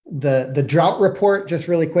drought report just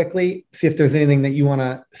really quickly, see if there's anything that you want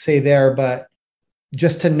to say there. But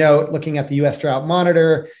just to note, looking at the U.S. Drought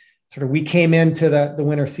Monitor, sort of we came into the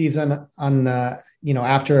winter season on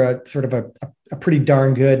after a sort of a pretty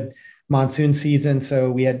darn good monsoon season.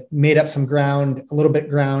 So we had made up some ground, a little bit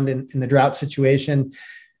ground in the drought situation.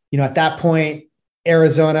 At that point,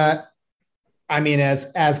 Arizona, I mean,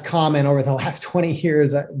 as common over the last 20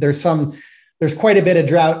 years, there's quite a bit of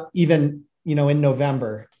drought even, in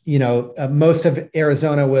November. Most of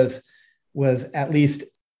Arizona was at least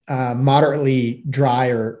moderately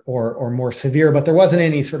dry or more severe, but there wasn't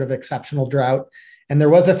any sort of exceptional drought. And there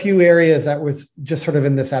was a few areas that was just sort of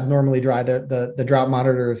in this abnormally dry. The drought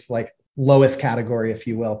monitors like lowest category, if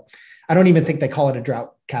you will. I don't even think they call it a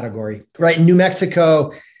drought category, right? New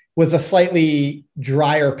Mexico was a slightly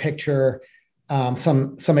drier picture,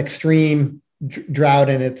 some extreme drought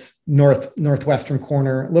in its northwestern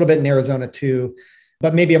corner, a little bit in Arizona too,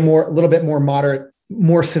 but maybe a little bit more moderate,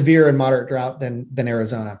 more severe and moderate drought than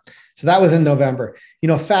Arizona. So that was in November.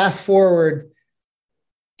 Fast forward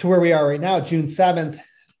to where we are right now, June 7th,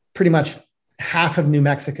 pretty much half of New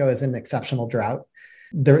Mexico is in exceptional drought.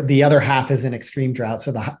 The other half is in extreme drought,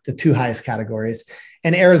 so the two highest categories.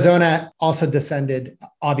 And Arizona also descended,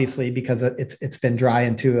 obviously, because it's been dry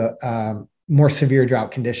into more severe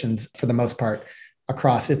drought conditions for the most part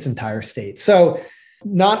across its entire state. So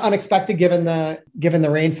not unexpected given the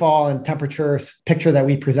rainfall and temperature picture that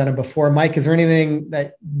we presented before. Mike, is there anything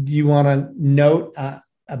that you want to note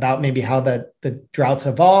about maybe how the droughts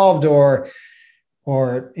evolved or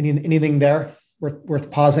anything there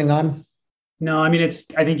worth pausing on? No, I mean,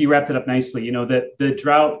 I think you wrapped it up nicely. The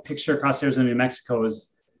drought picture across Arizona and New Mexico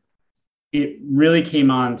it really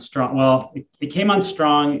came on strong. Well, it came on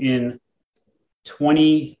strong in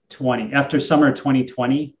 2020, after summer of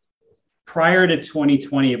 2020. Prior to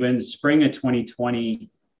 2020, in spring of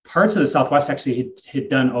 2020, parts of the Southwest actually had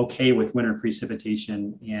done okay with winter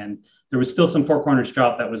precipitation. And there was still some Four Corners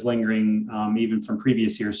drought that was lingering even from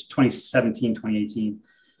previous years, 2017, 2018.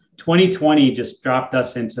 2020 just dropped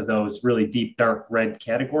us into those really deep, dark red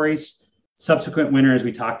categories. Subsequent winter, as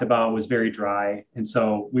we talked about, was very dry. And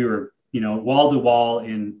so we were, wall to wall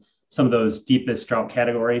in some of those deepest drought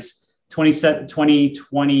categories.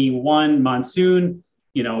 2021 monsoon,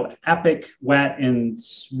 epic wet, and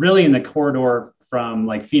really in the corridor from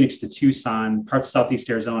like Phoenix to Tucson, parts of Southeast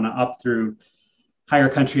Arizona up through higher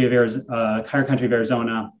country of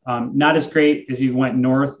Arizona. Not as great as you went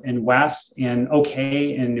north and west, and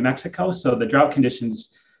okay in New Mexico. So the drought conditions,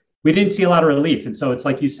 we didn't see a lot of relief. And so it's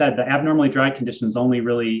like you said, the abnormally dry conditions only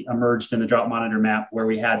really emerged in the drought monitor map where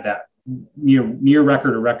we had that near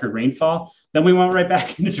record or record rainfall. Then we went right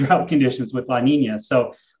back into drought conditions with La Nina.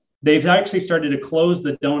 So they've actually started to close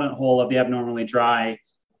the donut hole of the abnormally dry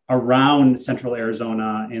around central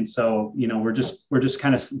Arizona. And so, we're just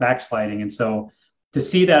kind of backsliding. And so to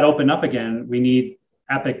see that open up again, we need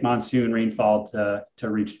epic monsoon rainfall to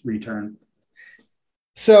return.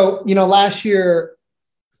 So, last year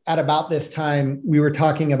at about this time, we were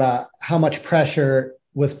talking about how much pressure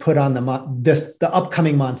was put on the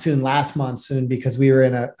upcoming last monsoon, because we were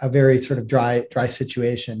in a very sort of dry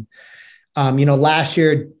situation. Last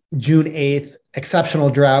year, June 8th, exceptional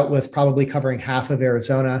drought was probably covering half of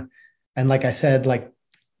Arizona. And like I said,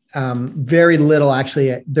 very little,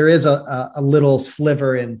 actually, there is a little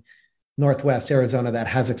sliver in Northwest Arizona that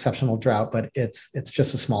has exceptional drought, but it's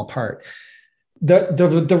just a small part.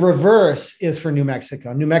 The reverse is for New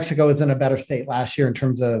Mexico. New Mexico was in a better state last year in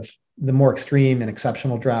terms of the more extreme and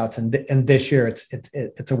exceptional droughts. And this year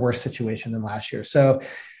it's a worse situation than last year. So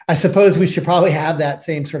I suppose we should probably have that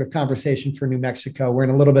same sort of conversation for New Mexico. We're in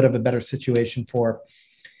a little bit of a better situation for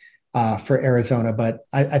Arizona, but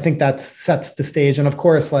I think that sets the stage. And of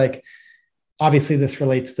course, obviously this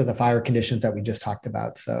relates to the fire conditions that we just talked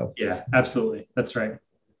about. So yeah, absolutely. That's right.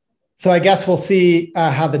 So I guess we'll see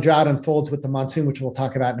how the drought unfolds with the monsoon, which we'll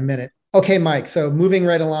talk about in a minute. Okay, Mike. So moving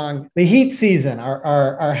right along, the heat season,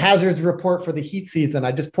 our hazards report for the heat season.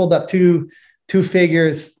 I just pulled up two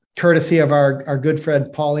figures, courtesy of our good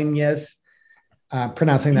friend Paul Inez,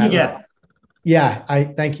 pronouncing that right. Yeah, I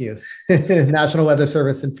thank you. National Weather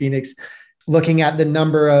Service in Phoenix, looking at the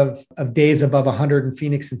number of days above 100 in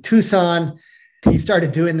Phoenix and Tucson. He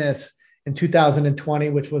started doing this in 2020,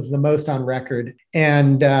 which was the most on record.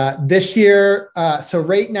 And this year, so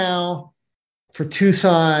right now for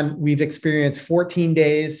Tucson, we've experienced 14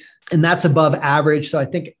 days, and that's above average. So I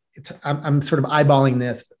think I'm sort of eyeballing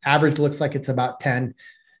this. Average looks like it's about 10.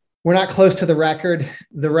 We're not close to the record.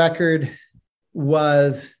 The record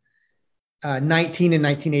was 19 in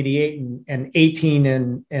 1988 and 18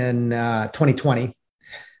 in 2020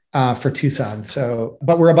 for Tucson. So,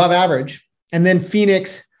 but we're above average. And then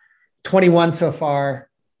Phoenix, 21 so far,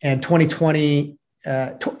 and 2020,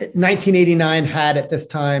 1989 had at this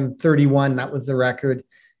time 31. That was the record.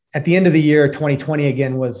 At the end of the year, 2020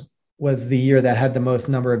 again was the year that had the most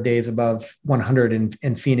number of days above 100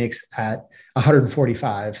 in Phoenix at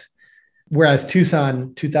 145. Whereas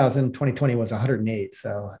Tucson 2020 was 108.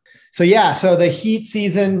 So yeah. So the heat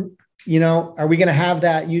season, are we going to have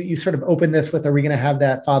that? You sort of opened this with, are we going to have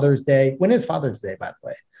that Father's Day? When is Father's Day, by the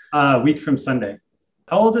way? A week from Sunday.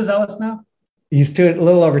 How old is Ellis now? He's a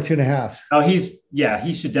little over 2.5. Oh,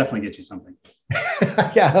 he should definitely get you something.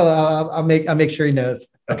 Yeah. I'll make sure he knows.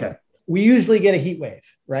 Okay. We usually get a heat wave,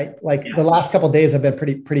 right? Like the last couple of days have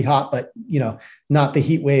been pretty hot, but not the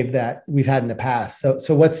heat wave that we've had in the past.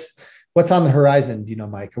 So what's on the horizon?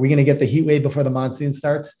 Mike, are we going to get the heat wave before the monsoon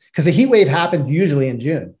starts? Because the heat wave happens usually in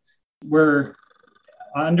June. We're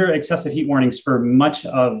under excessive heat warnings for much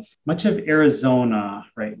of Arizona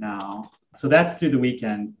right now. So that's through the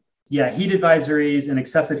weekend. Yeah, heat advisories and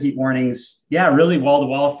excessive heat warnings. Yeah, really wall to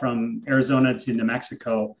wall from Arizona to New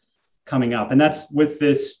Mexico coming up. And that's with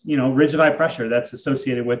this, ridge of high pressure that's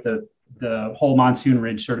associated with the whole monsoon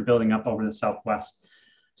ridge sort of building up over the Southwest.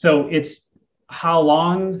 So it's how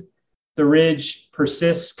long the ridge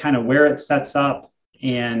persists, kind of where it sets up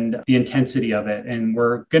and the intensity of it. And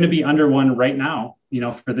we're going to be under one right now,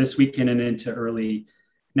 for this weekend and into early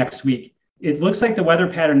next week. It looks like the weather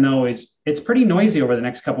pattern, though, it's pretty noisy over the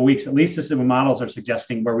next couple of weeks. At least this is what models are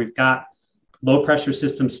suggesting, where we've got low pressure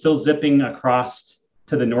systems still zipping across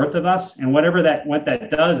to the north of us. And what that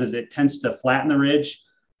does is it tends to flatten the ridge,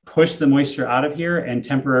 push the moisture out of here, and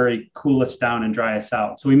temporarily cool us down and dry us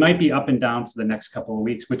out. So we might be up and down for the next couple of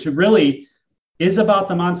weeks, which really is about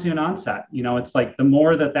the monsoon onset. It's like the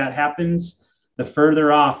more that happens, the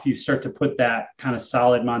further off you start to put that kind of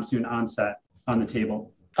solid monsoon onset on the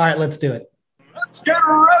table. All right, let's do it. Let's get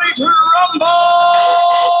ready to rumble!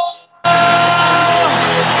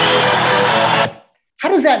 How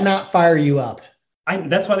does that not fire you up?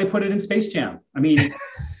 That's why they put it in Space Jam. I mean,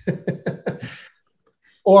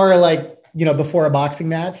 or before a boxing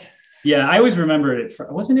match. Yeah, I always remember it. It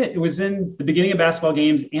was in the beginning of basketball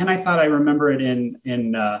games, and I thought I remember it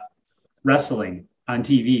in wrestling on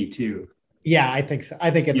TV too. Yeah, I think so. I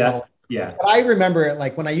think it's all. Yeah. But I remember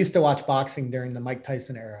it when I used to watch boxing during the Mike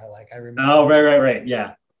Tyson era. I remember. Oh, right.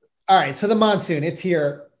 Yeah. All right. So the monsoon, it's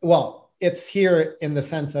here. Well, it's here in the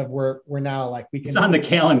sense of we're now we can. It's on the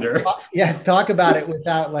calendar. Talk about it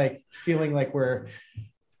without feeling like we're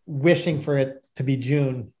wishing for it to be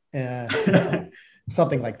June.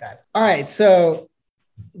 Something like that. All right. So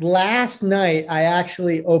last night I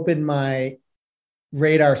actually opened my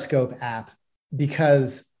RadarScope app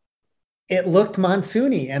because it looked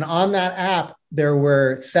monsoony. And on that app, there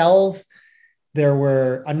were cells. There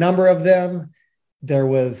were a number of them. There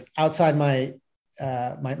was outside my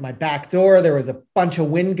back door. There was a bunch of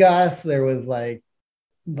wind gusts. There was like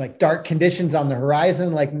dark conditions on the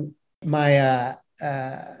horizon. Like my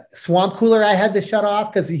swamp cooler I had to shut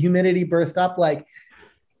off because the humidity burst up.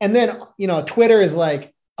 And then, Twitter is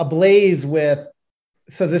ablaze with,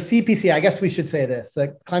 so the CPC, I guess we should say this,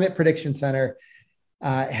 the Climate Prediction Center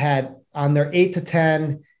had on their 8 to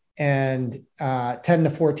 10 and 10 to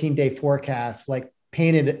 14 day forecast,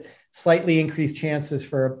 painted slightly increased chances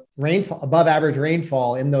for rainfall, above average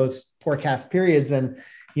rainfall in those forecast periods. And,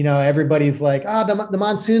 everybody's the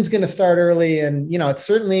monsoon's going to start early. And, it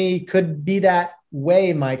certainly could be that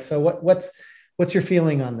way, Mike. So what's your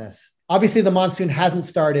feeling on this? Obviously the monsoon hasn't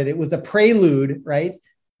started. It was a prelude, right?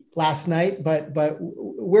 Last night, but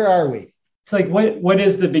where are we? It's what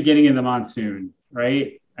is the beginning of the monsoon,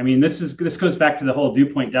 right? I mean, this goes back to the whole dew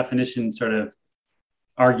point definition sort of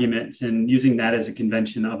arguments and using that as a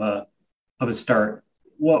convention of a start.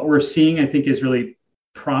 What we're seeing, I think, is really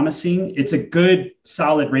promising. It's a good,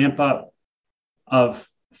 solid ramp up of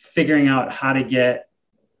figuring out how to get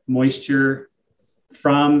moisture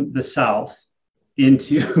from the south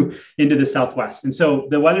into the Southwest. And so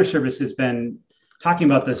the Weather Service has been talking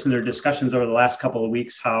about this in their discussions over the last couple of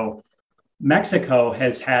weeks, how Mexico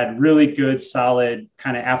has had really good, solid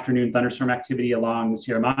kind of afternoon thunderstorm activity along the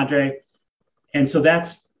Sierra Madre. And so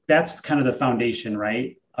that's kind of the foundation,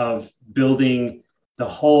 right, of building the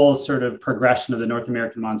whole sort of progression of the North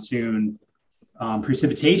American monsoon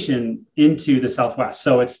precipitation into the Southwest.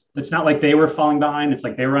 So it's not like they were falling behind. It's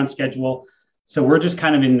like they were on schedule. So we're just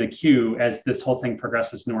kind of in the queue as this whole thing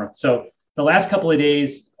progresses north. So the last couple of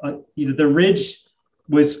days, the ridge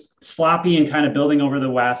was sloppy and kind of building over the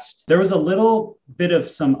west. There was a little bit of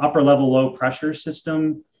some upper level low pressure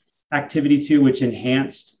system activity too, which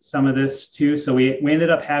enhanced some of this too. So we ended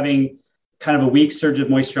up having kind of a weak surge of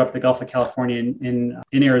moisture up the Gulf of California in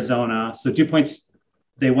Arizona. So dew points,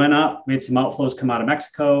 they went up. We had some outflows come out of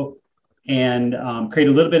Mexico and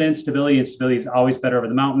created a little bit of instability. Instability is always better over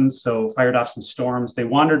the mountains. So fired off some storms. They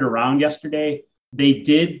wandered around yesterday. They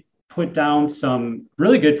did put down some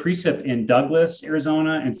really good precip in Douglas,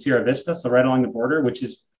 Arizona, and Sierra Vista, so right along the border, which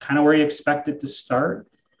is kind of where you expect it to start.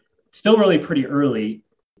 Still really pretty early.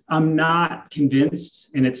 I'm not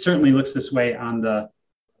convinced, and it certainly looks this way on the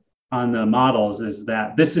models, is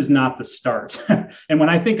that this is not the start. And when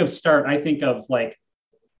I think of start, I think of like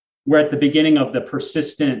we're at the beginning of the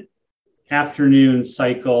persistent afternoon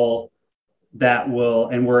cycle that will,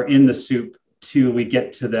 and we're in the soup till we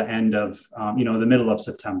get to the end of, the middle of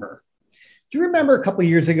September. Do you remember a couple of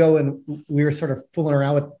years ago when we were sort of fooling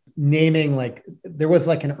around with naming, like there was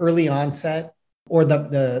like an early onset or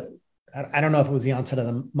I don't know if it was the onset of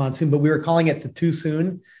the monsoon, but we were calling it the too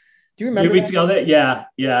soon. Do you remember? We'd call that?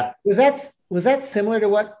 Yeah. Was that similar to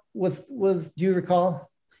what was, do you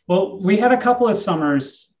recall? Well, we had a couple of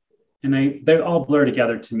summers and they all blur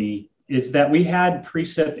together to me, is that we had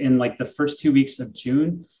precip in like the first 2 weeks of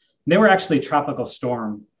June. They were actually tropical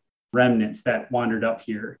storm remnants that wandered up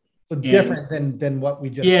here. So different than what we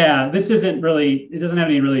just. Yeah, this isn't really, it doesn't have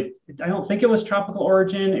any really, I don't think it was tropical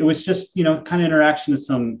origin. It was just, kind of interaction with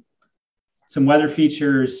some weather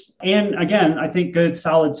features. And again, I think good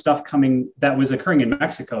solid stuff that was occurring in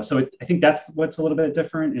Mexico. So I think that's what's a little bit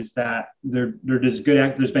different, is that there's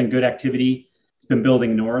been good activity. It's been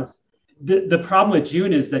building north. The problem with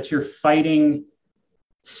June is that you're fighting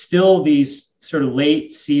still these sort of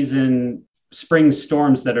late season spring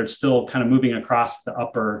storms that are still kind of moving across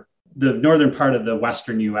the northern part of the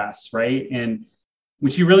Western US, right? And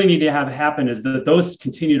what you really need to have happen is that those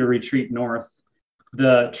continue to retreat north.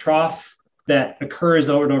 The trough that occurs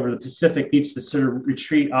over the Pacific needs to sort of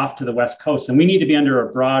retreat off to the West Coast. And we need to be under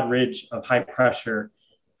a broad ridge of high pressure.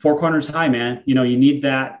 Four corners high, man. You need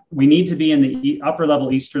that. We need to be in the upper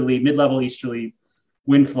level easterly, mid-level easterly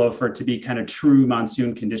wind flow for it to be kind of true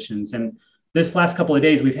monsoon conditions. And this last couple of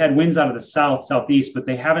days, we've had winds out of the southeast, but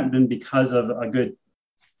they haven't been because of a good,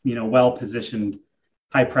 well-positioned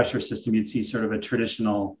high pressure system. You'd see sort of a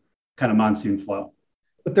traditional kind of monsoon flow.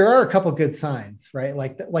 But there are a couple of good signs, right?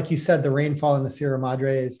 Like you said, the rainfall in the Sierra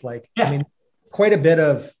Madre is quite a bit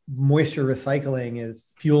of moisture recycling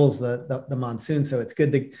fuels the monsoon. So it's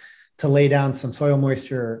good to lay down some soil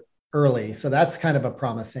moisture early. So that's kind of a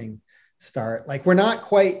promising start. Like we're not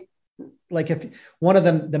quite like, if one of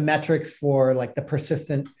the metrics for like the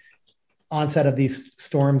persistent onset of these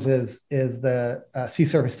storms is the sea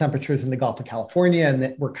surface temperatures in the Gulf of California, and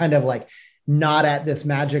that we're kind of like not at this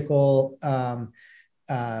magical.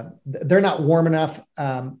 They're not warm enough.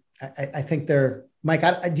 I think they're.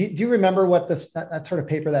 Mike, do you remember what that sort of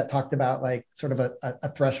paper that talked about like sort of a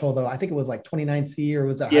threshold though? I think it was like 29C, or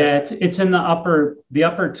was it? Yeah, it's in the upper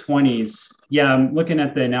 20s. Yeah, I'm looking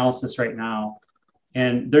at the analysis right now,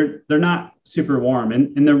 and they're not super warm.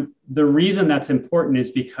 And the reason that's important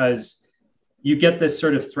is because you get this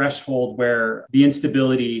sort of threshold where the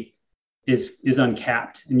instability is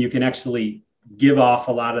uncapped, and you can actually give off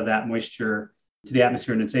a lot of that moisture to the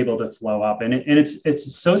atmosphere, and it's able to flow up. And it's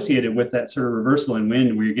associated with that sort of reversal in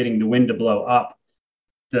wind, where you're getting the wind to blow up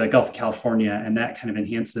the Gulf of California, and that kind of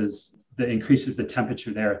increases the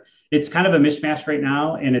temperature there. It's kind of a mishmash right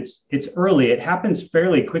now, and it's early. It happens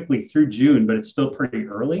fairly quickly through June, but it's still pretty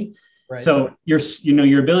early. Right. So your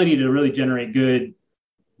ability to really generate good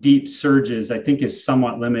deep surges, I think, is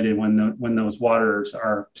somewhat limited when those waters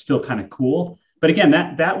are still kind of cool. But again,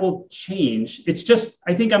 that will change. It's just,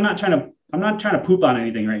 I think I'm not trying to poop on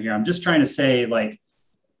anything right here. I'm just trying to say, like,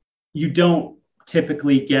 you don't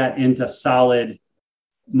typically get into solid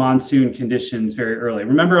monsoon conditions very early.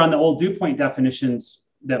 Remember, on the old dew point definitions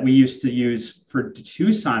that we used to use for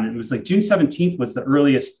Tucson, it was like June 17th was the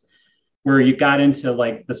earliest where you got into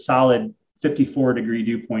like the solid 54 degree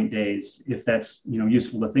dew point days, if that's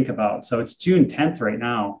useful to think about. So it's June 10th right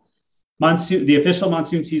now. The official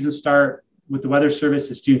monsoon season start with the Weather Service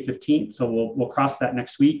is June 15th. So we'll cross that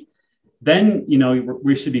next week. Then,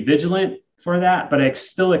 we should be vigilant for that, but I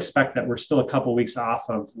still expect that we're still a couple of weeks off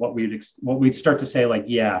of what we'd start to say, like,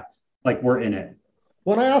 yeah, like we're in it.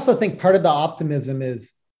 Well, I also think part of the optimism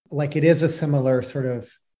is like, it is a similar sort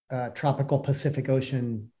of tropical Pacific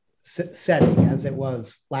Ocean setting as it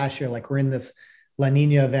was last year. Like, we're in this La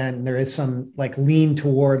Nina event, and there is some like lean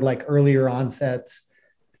toward like earlier onsets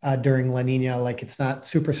during La Nina. Like it's not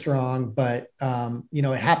super strong, but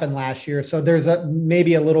it happened last year. So there's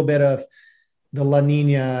maybe a little bit of the La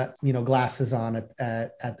Nina, glasses on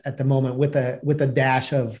at the moment with a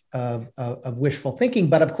dash of wishful thinking.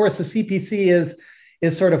 But of course, the CPC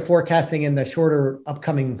is sort of forecasting in the shorter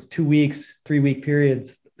upcoming 2 weeks, 3-week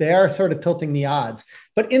periods. They are sort of tilting the odds.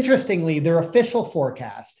 But interestingly, their official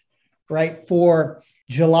forecast, right, for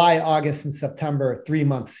July, August, and September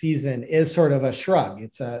 3-month season is sort of a shrug.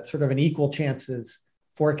 It's a sort of an equal chances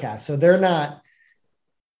forecast. So they're not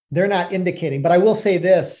indicating. But I will say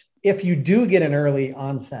this: if you do get an early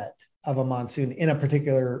onset of a monsoon in a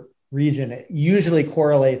particular region, it usually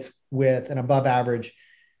correlates with an above average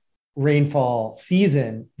rainfall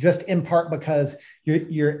season, just in part because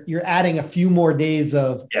you're adding a few more days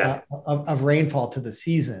of rainfall to the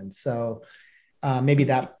season. So maybe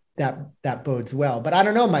that bodes well. But I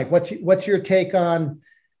don't know, Mike. What's your take on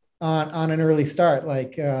an early start?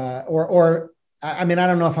 Like I mean, I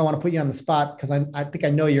don't know if I want to put you on the spot because I think I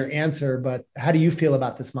know your answer, but how do you feel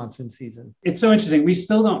about this monsoon season? It's so interesting. We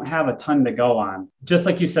still don't have a ton to go on. Just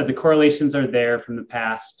like you said, the correlations are there from the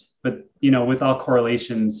past, but with all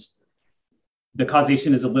correlations, the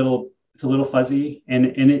causation is a little fuzzy. And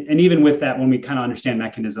even with that, when we kind of understand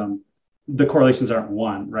mechanism, the correlations aren't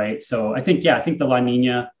one, right? So I think the La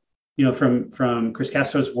Nina, from Chris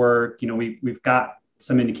Castro's work, we've got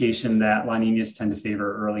some indication that La Ninas tend to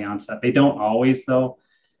favor early onset. They don't always, though.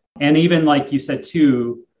 And even like you said,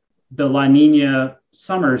 too, the La Nina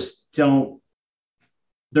summers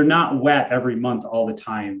they're not wet every month all the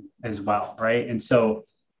time as well, right? And so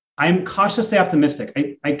I'm cautiously optimistic.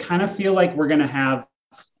 I kind of feel like we're going to have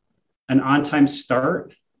an on-time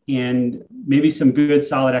start and maybe some good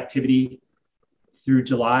solid activity through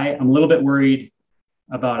July. I'm a little bit worried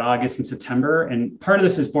about August and September. And part of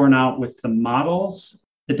this is borne out with the models,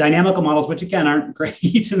 the dynamical models, which again aren't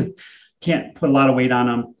great and can't put a lot of weight on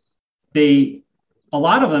them. A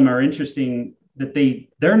lot of them are interesting that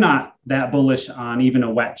they're not that bullish on even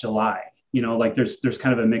a wet July. Like there's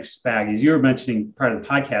kind of a mixed bag. As you were mentioning part of the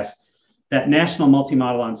podcast, that National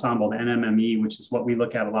Multi-Model Ensemble, the NMME, which is what we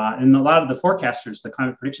look at a lot, and a lot of the forecasters, the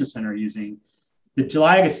Climate Prediction Center are using, the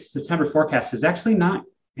July, August, September forecast is actually not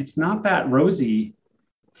that rosy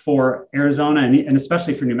for Arizona and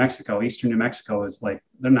especially for New Mexico. Eastern New Mexico is like,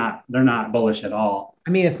 they're not bullish at all. I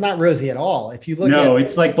mean, it's not rosy at all. If you look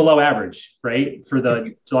it's like below average, right? For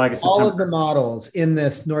the July, August, all September. Of the models in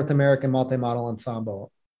this North American multi-model ensemble.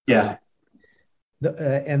 Yeah.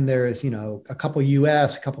 And there's, a couple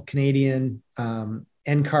US, a couple Canadian,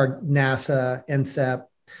 NCAR, NASA, NCEP,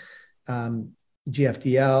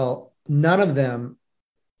 GFDL. None of them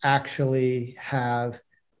actually have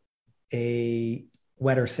a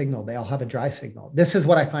wetter signal. They all have a dry signal. This is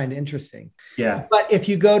what I find interesting. Yeah. But if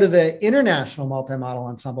you go to the International Multi-Model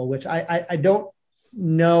Ensemble, which I don't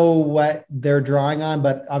know what they're drawing on,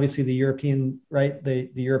 but obviously the European, right?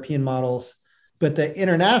 The European models, but the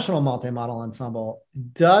International Multi-Model Ensemble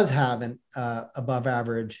does have an above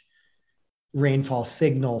average rainfall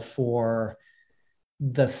signal for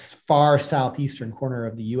the far southeastern corner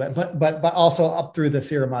of the U.S., but also up through the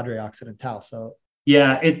Sierra Madre Occidental. So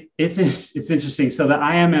yeah, it's interesting. So the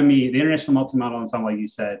IMME, the International Multi-Model Ensemble, like you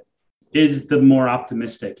said, is the more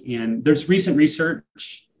optimistic. And there's recent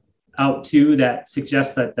research out too that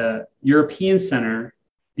suggests that the European Center,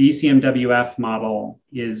 the ECMWF model,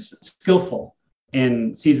 is skillful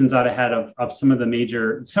and seasons out ahead of some of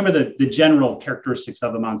the general characteristics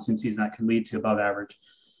of the monsoon season that can lead to above average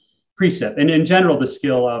precip. And in general, the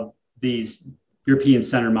skill of these European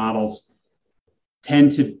Center models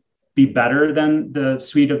tend to be better than the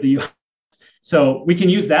suite of the US. So we can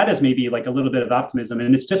use that as maybe like a little bit of optimism.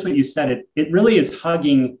 And it's just what you said. It really is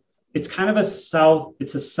hugging. It's kind of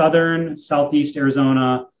it's a southern, southeast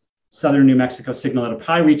Arizona, southern New Mexico signal that'll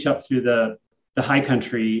probably reach up through the high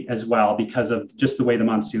country as well because of just the way the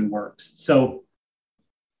monsoon works. So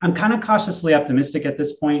I'm kind of cautiously optimistic at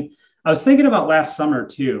this point. I was thinking about last summer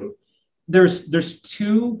too. There's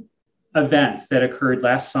two events that occurred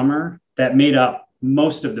last summer that made up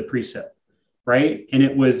most of the precip, right? And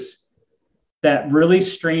it was that really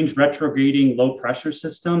strange retrograding low pressure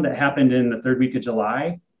system that happened in the third week of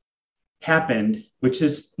July which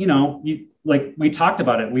is, like we talked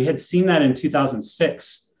about it. We had seen that in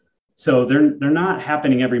 2006. So they're not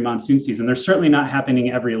happening every monsoon season. They're certainly not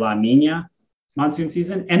happening every La Nina monsoon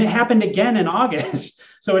season. And it happened again in August.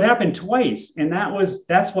 So it happened twice. And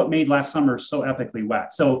that's what made last summer so epically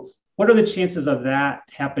wet. So what are the chances of that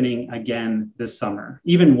happening again this summer,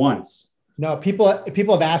 even once? No, people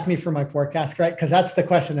have asked me for my forecast, right? Because that's the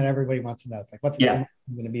question that everybody wants to know. It's like, what's the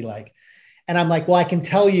going to be like? And I'm like, well, I can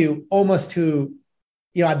tell you almost to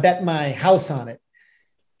I bet my house on it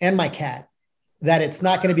and my cat that it's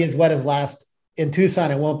not going to be as wet as in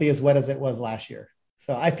Tucson. It won't be as wet as it was last year.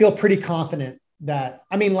 So I feel pretty confident that,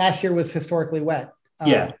 last year was historically wet.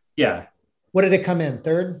 Yeah. What did it come in?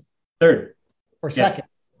 Third or second?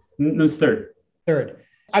 It was third.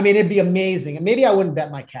 It'd be amazing. And maybe I wouldn't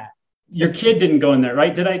bet my cat. Your kid didn't go in there,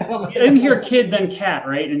 right? I didn't hear kid, then cat,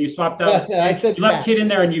 right? And you swapped out. I said you left kid in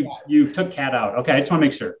there and you took cat out. Okay. I just want to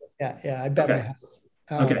make sure. Yeah. I bet my house.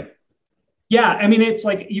 Okay. Yeah. it's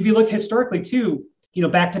like, if you look historically too,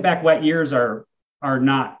 back-to-back wet years are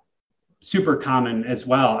not super common as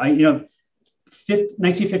well.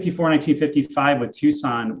 1954, 1955 with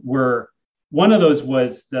Tucson were, one of those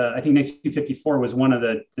was I think 1954 was one of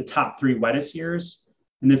the top 3 wettest years.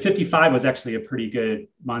 And then 55 was actually a pretty good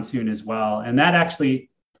monsoon as well. And that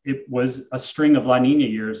actually, it was a string of La Nina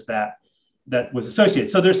years that was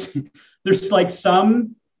associated. So there's like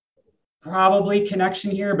some probably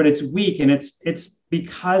connection here, but it's weak. And it's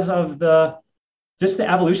because of the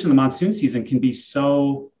evolution of the monsoon season can be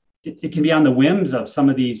it can be on the whims of some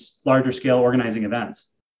of these larger scale organizing events.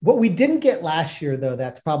 What we didn't get last year, though,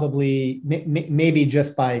 that's probably maybe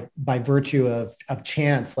just by virtue of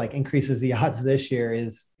chance, like increases the odds this year,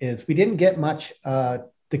 is we didn't get much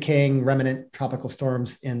decaying remnant tropical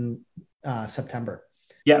storms in September.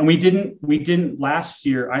 Yeah, and we didn't last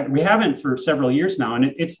year. We haven't for several years now, and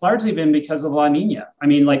it's largely been because of La Nina.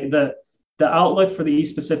 Like the outlook for the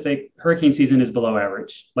East Pacific hurricane season is below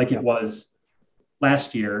average, like it was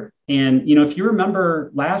last year. And if you remember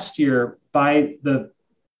last year, by the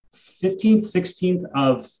 15th, 16th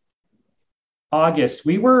of August,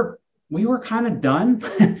 we were kind of done.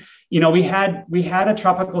 We had a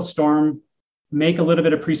tropical storm make a little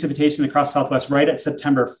bit of precipitation across Southwest right at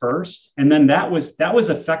September 1st. And then that was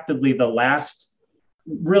effectively the last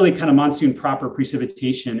really kind of monsoon proper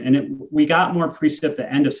precipitation. And we got more precip at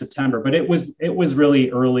the end of September, but it was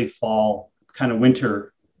really early fall, kind of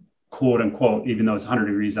winter, quote unquote, even though it's 100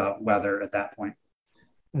 degrees out weather at that point.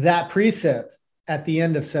 That precip at the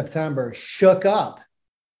end of September shook up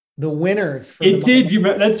the winners. It did.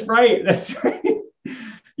 That's right.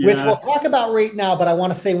 Yeah. Which we'll talk about right now, but I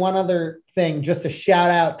want to say one other thing, just a shout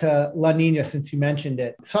out to La Nina, since you mentioned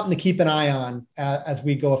it. Something to keep an eye on as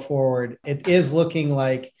we go forward. It is looking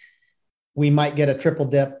like we might get a triple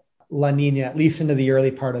dip La Nina, at least into the early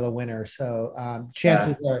part of the winter. So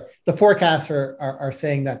chances are, the forecasts are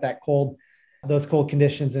saying that those cold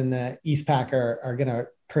conditions in the East Pac are going to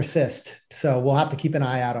persist. So we'll have to keep an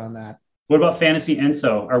eye out on that. What about Fantasy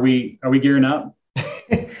Enso? Are we gearing up?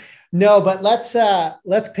 No, but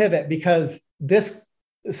let's pivot, because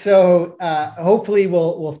hopefully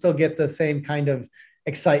we'll still get the same kind of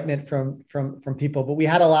excitement from people. But we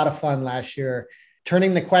had a lot of fun last year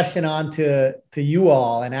turning the question on to you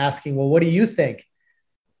all and asking, well, what do you think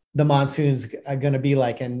the monsoon's going to be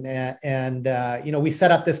like? And we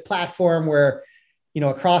set up this platform where,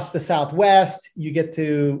 across the Southwest, you get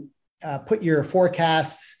to put your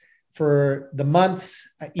forecasts for the months.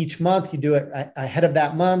 Each month you do it ahead of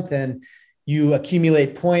that month, and you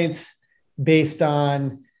accumulate points based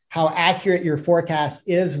on how accurate your forecast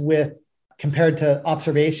is compared to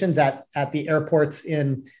observations at the airports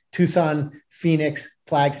in Tucson, Phoenix,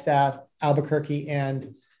 Flagstaff, Albuquerque,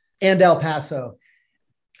 and El Paso.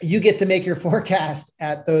 You get to make your forecast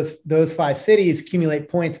at those 5 cities, accumulate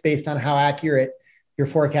points based on how accurate your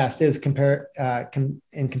forecast is in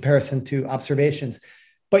comparison to observations.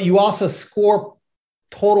 But you also score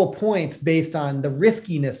total points based on the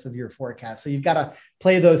riskiness of your forecast. So you've got to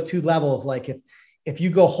play those 2 levels. Like if you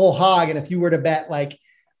go whole hog, and if you were to bet like,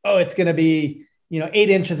 oh, it's going to be, 8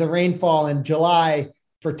 inches of rainfall in July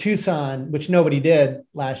for Tucson, which nobody did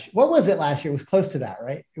last year. What was it last year? It was close to that,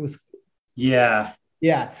 right? It was. Yeah.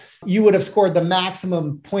 Yeah. You would have scored the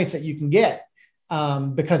maximum points that you can get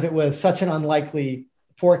because it was such an unlikely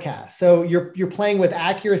forecast. So you're playing with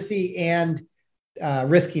accuracy and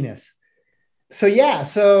riskiness.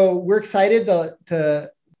 So we're excited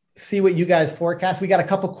to see what you guys forecast. We got a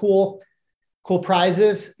couple cool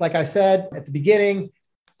prizes. Like I said at the beginning,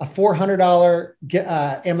 a $400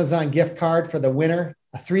 Amazon gift card for the winner,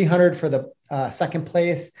 a $300 for the second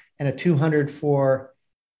place, and a $200 for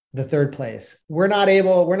the third place. We're not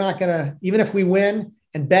going to, even if we win,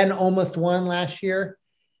 and Ben almost won last year,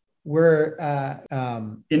 we're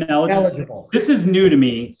ineligible. This is new to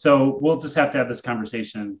me, so we'll just have to have this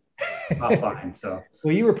conversation offline. So,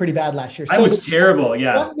 well, you were pretty bad last year. I was terrible.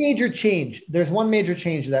 Yeah. There's one major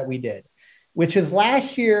change that we did, which is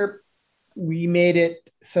last year we made it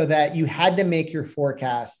so that you had to make your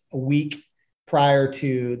forecast a week prior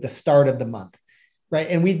to the start of the month, right?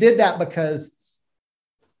 And we did that because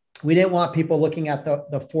we didn't want people looking at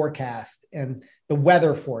the forecast and the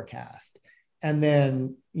weather forecast, and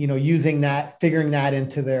then, using that, figuring that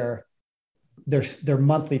into their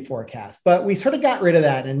monthly forecast. But we sort of got rid of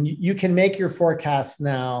that, and you can make your forecast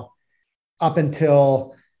now up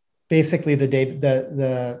until basically the day,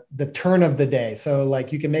 the turn of the day. So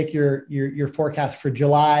like you can make your forecast for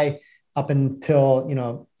July up until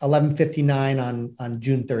 11:59 on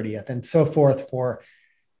June 30th, and so forth for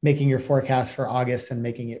making your forecast for August and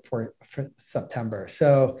making it for September.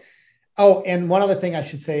 So, and one other thing I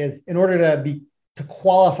should say is, in order to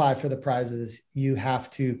qualify for the prizes, you have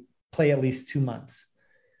to play at least 2 months.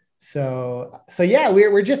 So yeah,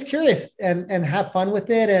 we're just curious and have fun with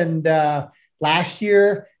it. And last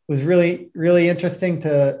year was really, really interesting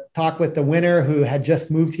to talk with the winner who had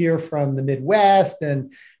just moved here from the Midwest.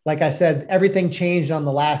 And like I said, everything changed on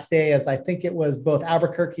the last day, as I think it was both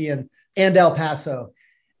Albuquerque and El Paso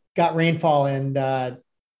got rainfall and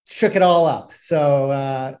shook it all up.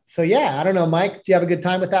 So yeah, I don't know, Mike, do you have a good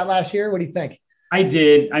time with that last year? What do you think? I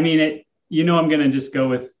did. I mean, I'm going to just go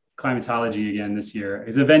with climatology again this year,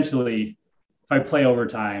 because eventually if I play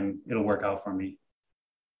overtime, it'll work out for me.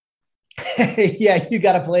 Yeah, you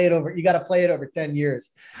got to play it over 10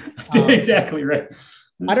 years. Exactly right.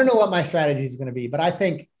 I don't know what my strategy is going to be, but I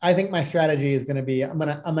think my strategy is going to be, I'm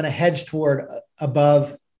going to hedge toward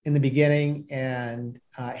above in the beginning and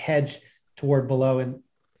hedge toward below in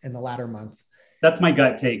the latter months. That's my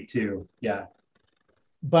gut take too. Yeah.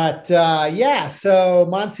 But yeah, so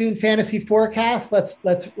monsoon fantasy forecast.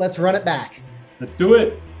 Let's run it back. Let's do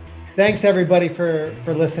it. Thanks everybody for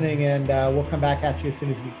listening, and we'll come back at you as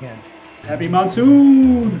soon as we can. Happy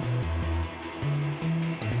monsoon,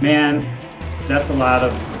 man. That's a lot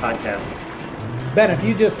of podcasts. Ben, if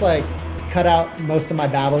you just like cut out most of my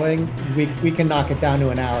babbling, we can knock it down to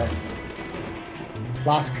an hour.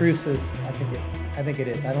 Las Cruces, I think it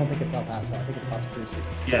is. I don't think it's El Paso. I think it's Las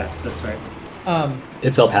Cruces. Yeah, that's right.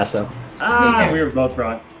 It's El Paso. We were both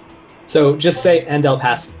wrong. So just say "and El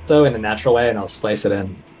Paso" in a natural way, and I'll splice it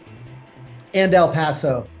in. And El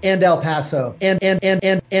Paso, and El Paso, and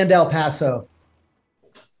El Paso.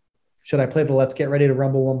 Should I play the "Let's Get Ready to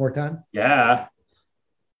Rumble" one more time? Yeah.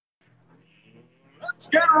 Let's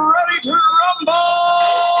get ready to rumble!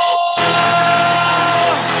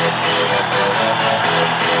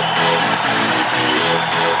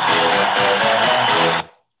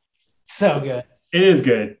 So good. It is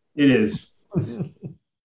good. It is.